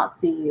clinics will not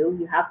see you.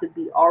 You have to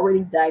be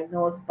already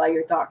diagnosed by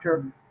your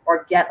doctor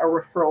or get a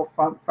referral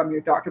from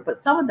your doctor. But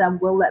some of them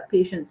will let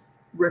patients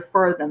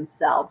refer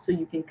themselves. So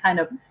you can kind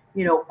of,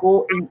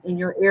 go in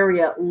your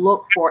area,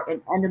 look for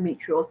an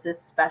endometriosis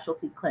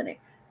specialty clinic.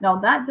 Now,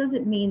 that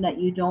doesn't mean that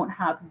you don't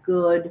have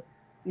good,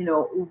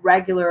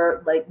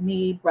 regular, like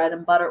me, bread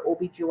and butter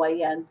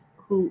OBGYNs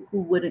who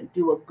wouldn't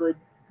do a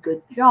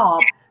good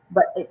job.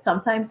 But it's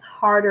sometimes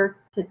harder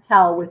to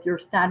tell with your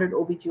standard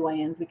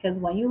OBGYNs, because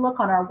when you look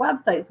on our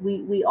websites,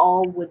 we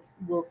all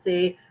will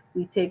say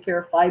we take care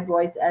of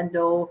fibroids,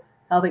 endo,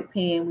 pelvic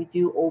pain, we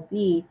do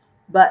OB,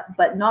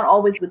 but not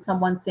always would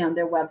someone say on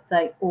their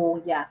website, oh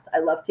yes, I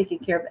love taking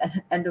care of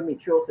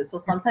endometriosis. So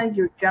sometimes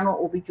your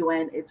general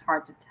OBGYN, it's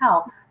hard to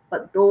tell.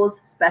 But those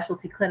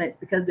specialty clinics,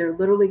 because they're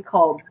literally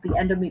called the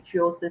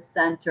Endometriosis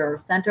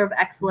Center of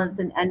Excellence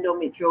in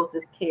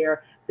Endometriosis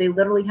Care, they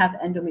literally have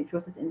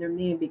endometriosis in their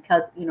name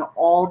because,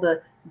 all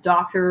the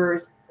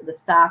doctors, the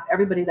staff,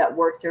 everybody that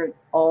works there,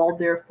 all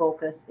their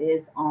focus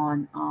is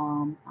on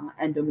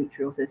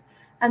endometriosis.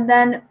 And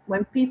then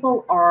when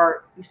people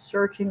are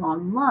searching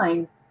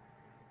online,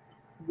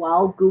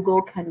 while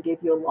Google can give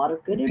you a lot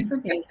of good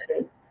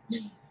information,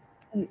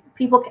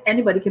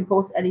 anybody can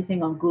post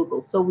anything on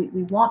Google. So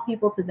we want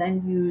people to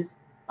then use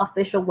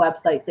official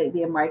websites, say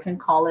the American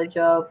College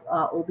of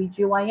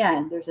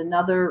OBGYN. There's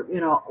another,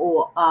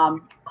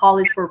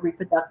 College for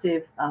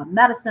Reproductive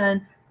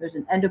Medicine. There's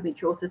an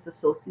Endometriosis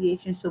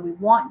Association. So we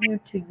want you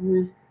to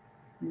use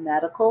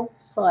medical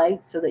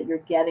sites so that you're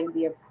getting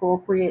the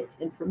appropriate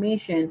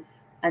information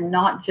and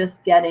not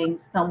just getting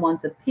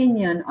someone's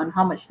opinion on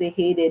how much they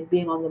hated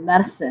being on the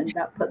medicine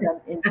that put them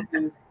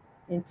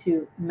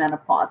into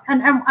menopause.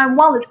 And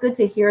while it's good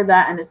to hear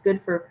that, and it's good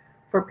for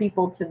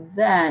people to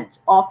vent,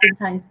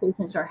 oftentimes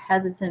patients are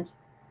hesitant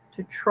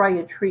to try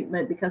a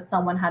treatment because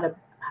someone had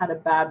a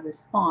bad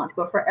response.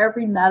 But for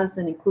every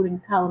medicine, including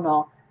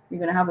Tylenol, you're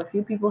going to have a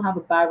few people have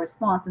a bad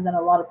response, and then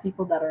a lot of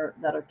people that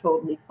are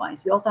totally fine.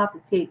 So you also have to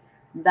take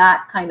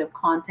that kind of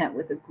content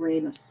with a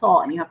grain of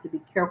salt, and you have to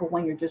be careful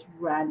when you're just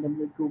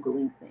randomly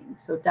Googling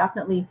things. So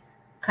definitely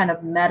kind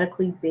of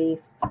medically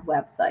based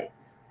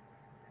websites.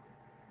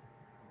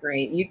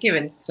 Great. You've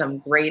given some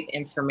great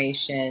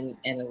information,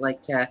 and I'd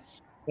like to,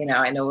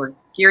 I know we're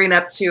gearing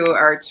up to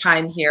our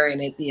time here,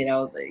 and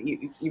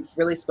you've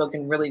really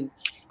spoken really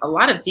a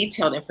lot of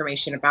detailed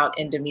information about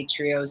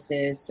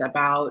endometriosis,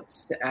 about,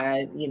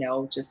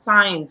 just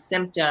signs,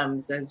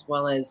 symptoms, as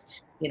well as,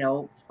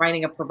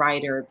 finding a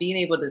provider, being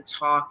able to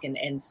talk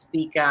and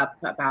speak up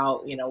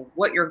about,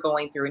 what you're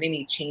going through and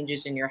any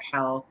changes in your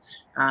health.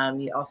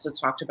 You also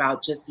talked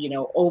about just,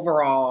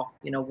 overall,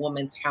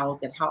 women's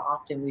health and how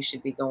often we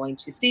should be going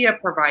to see a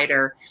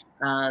provider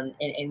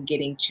and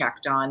getting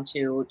checked on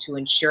to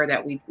ensure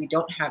that we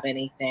don't have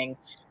anything.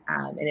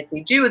 And if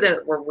we do,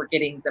 that we're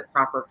getting the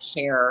proper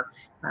care.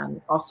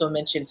 Also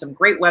mentioned some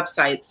great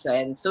websites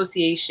and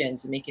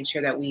associations, and making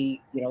sure that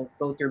we,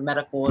 go through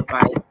medical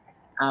advice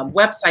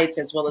websites,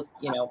 as well as,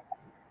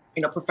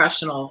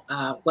 professional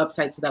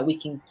websites, so that we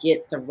can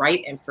get the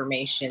right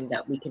information,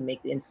 that we can make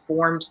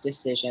informed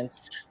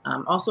decisions.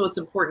 Also, it's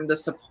important, the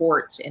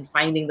support and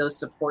finding those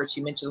supports.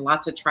 You mentioned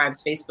lots of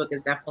tribes. Facebook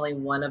is definitely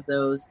one of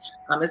those,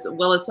 as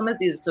well as some of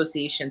these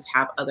associations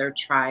have other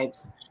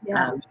tribes.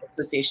 Yes.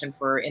 Association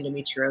for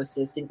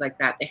Endometriosis, things like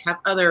that. They have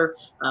other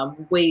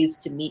ways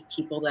to meet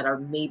people that are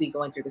maybe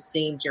going through the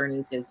same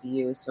journeys as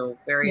you. So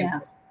very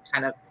important to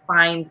kind of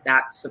find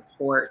that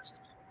support.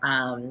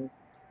 And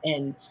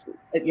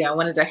I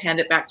wanted to hand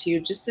it back to you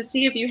just to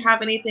see if you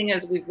have anything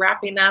as we're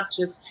wrapping up,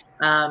 just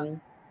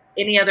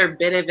any other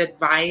bit of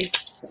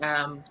advice,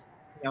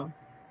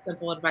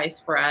 simple advice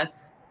for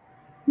us.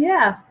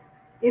 Yes.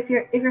 If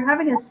you're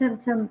having a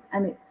symptom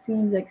and it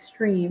seems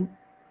extreme,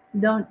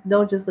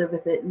 don't just live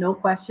with it. No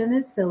question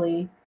is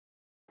silly.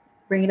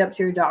 Bring it up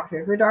to your doctor.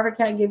 If your doctor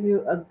can't give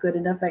you a good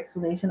enough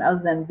explanation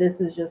other than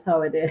this is just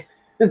how it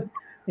is,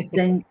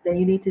 then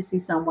you need to see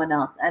someone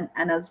else. And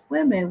as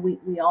women,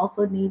 we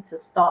also need to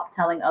stop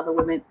telling other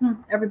women,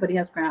 everybody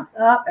has cramps,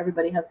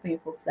 everybody has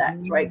painful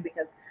sex, right?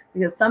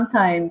 Because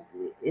sometimes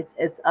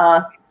it's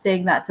us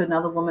saying that to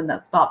another woman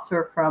that stops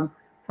her from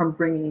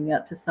bringing it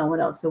up to someone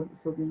else. So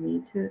we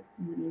need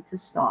to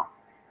stop.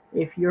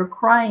 If you're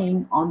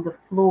crying on the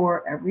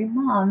floor every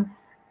month,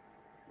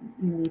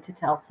 you need to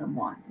tell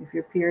someone. If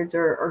your periods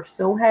are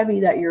so heavy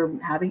that you're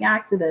having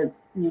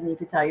accidents, you need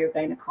to tell your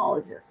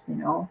gynecologist, you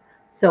know.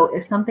 So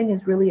if something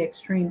is really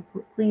extreme,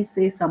 please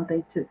say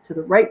something to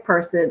the right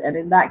person. And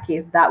in that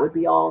case, that would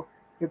be all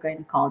your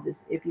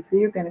gynecologist. If you feel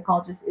your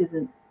gynecologist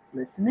isn't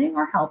listening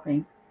or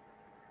helping,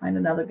 find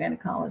another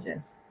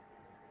gynecologist.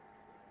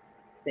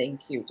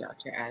 Thank you,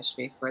 Dr.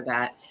 Ashby, for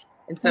that.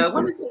 And so I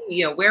want to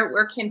see,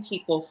 where can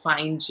people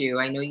find you?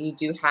 I know you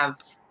do have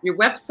your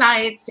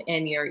website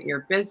and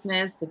your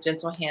business, the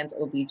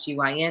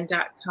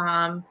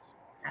gentlehandsobgyn.com.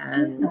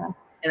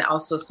 And I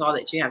also saw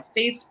that you have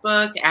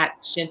Facebook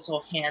at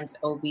Gentle Hands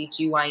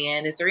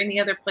OBGYN. Is there any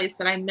other place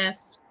that I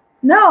missed?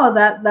 No,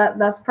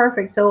 that's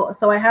perfect.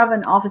 So I have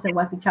an office in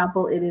Wesley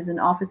Chapel. It is an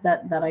office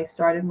that I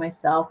started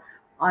myself.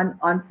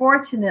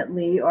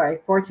 Unfortunately, or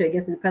fortunately, I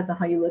guess it depends on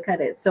how you look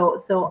at it.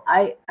 So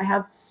I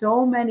have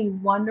so many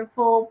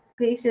wonderful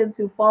patients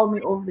who follow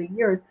me over the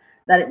years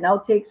that it now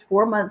takes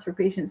 4 months for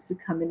patients to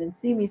come in and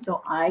see me.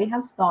 So I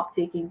have stopped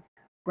taking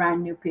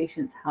brand new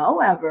patients.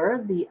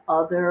 However, the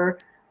other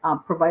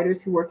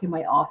providers who work in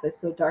my office,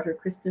 so Dr.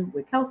 Kristen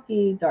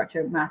Witkowski,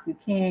 Dr. Matthew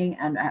King,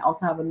 and I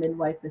also have a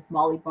midwife, Miss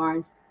Molly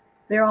Barnes.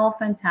 They're all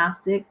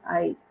fantastic.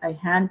 I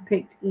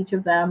handpicked each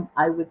of them.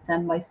 I would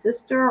send my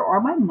sister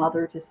or my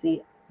mother to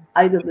see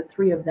either of the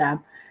three of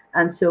them.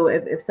 And so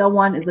if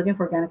someone is looking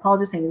for a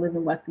gynecologist and you live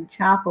in Wesley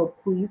Chapel,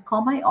 please call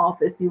my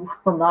office. You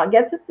will not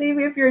get to see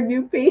me if you're a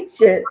new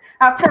patient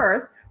at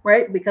first,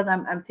 right? Because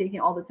I'm taking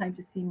all the time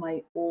to see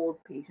my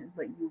old patients,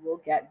 but you will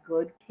get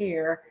good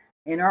care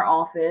in our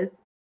office.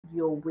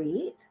 You'll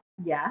wait,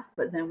 yes,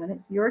 but then when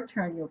it's your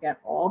turn, you'll get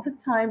all the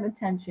time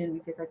attention. We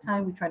take our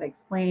time, we try to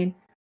explain,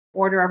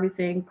 order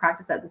everything,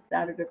 practice at the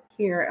standard of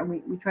care, and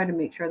we try to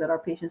make sure that our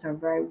patients are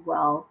very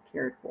well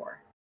cared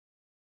for.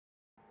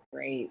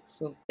 Great.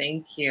 So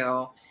thank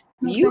you.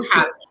 Do you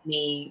have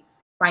any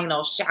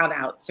final shout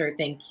outs or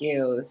thank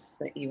yous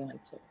that you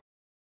want to?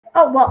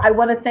 Oh, well, I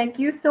want to thank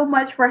you so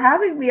much for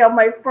having me on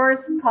my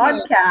first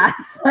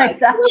podcast. Like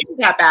that wasn't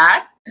that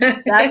bad.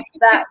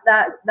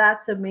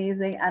 That's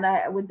amazing. And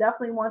I would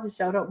definitely want to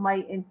shout out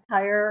my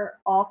entire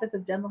office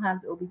of Gentle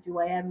Hands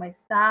OBGYN. My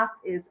staff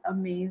is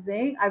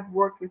amazing. I've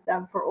worked with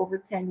them for over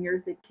 10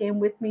 years. They came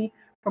with me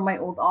from my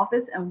old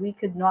office, and we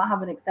could not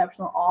have an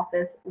exceptional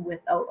office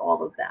without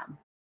all of them.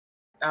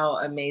 Oh,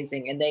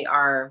 amazing. And they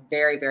are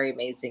very, very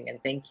amazing.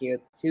 And thank you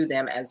to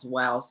them as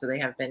well. So they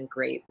have been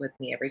great with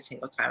me every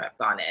single time I've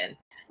gone in.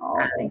 Oh,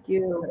 thank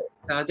you.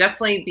 So I'll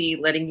definitely be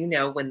letting you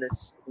know when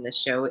this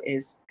show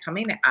is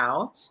coming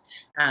out.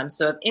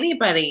 So if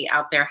anybody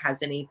out there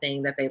has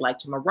anything that they'd like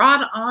to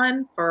maraud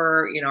on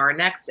for our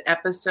next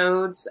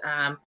episodes,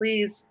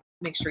 please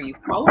make sure you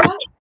follow us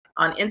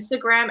on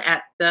Instagram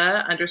at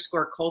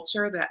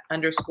 _culture, that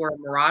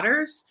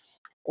 _marauders,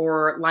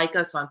 or like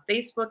us on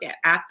Facebook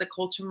at the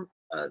Culture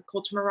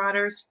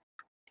Marauders.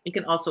 You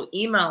can also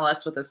email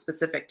us with a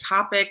specific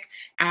topic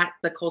at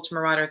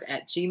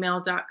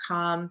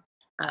theculturemarauders@gmail.com.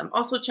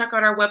 Also check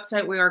out our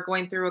website. We are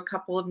going through a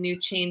couple of new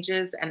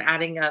changes and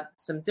adding up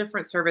some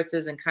different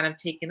services and kind of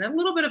taking a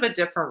little bit of a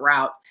different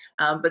route,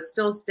 but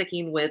still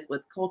sticking with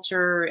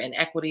culture and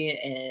equity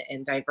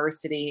and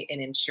diversity,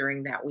 and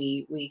ensuring that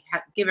we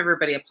give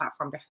everybody a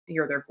platform to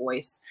hear their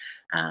voice.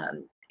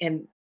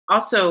 And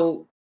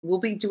also, we'll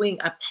be doing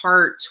a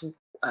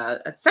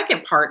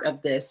second part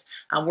of this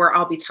where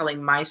I'll be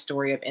telling my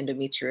story of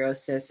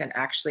endometriosis, and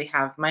actually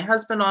have my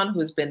husband on,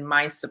 who's been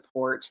my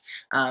support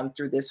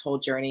through this whole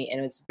journey. And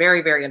it's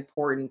very, very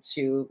important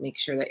to make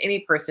sure that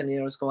any person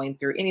is going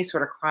through any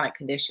sort of chronic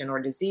condition or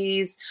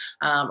disease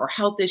or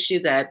health issue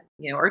that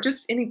or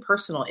just any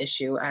personal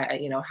issue,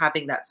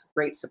 having that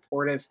great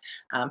supportive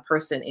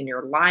person in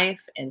your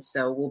life. And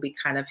so we'll be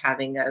kind of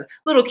having a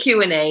little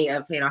Q&A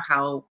of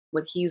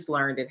what he's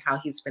learned and how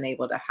he's been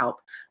able to help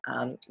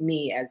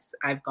me as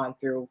I've gone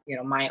through,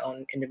 my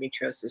own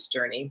endometriosis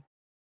journey.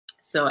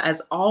 So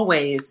as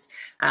always,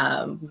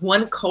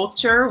 one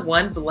culture,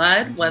 one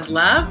blood, one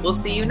love. We'll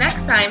see you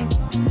next time.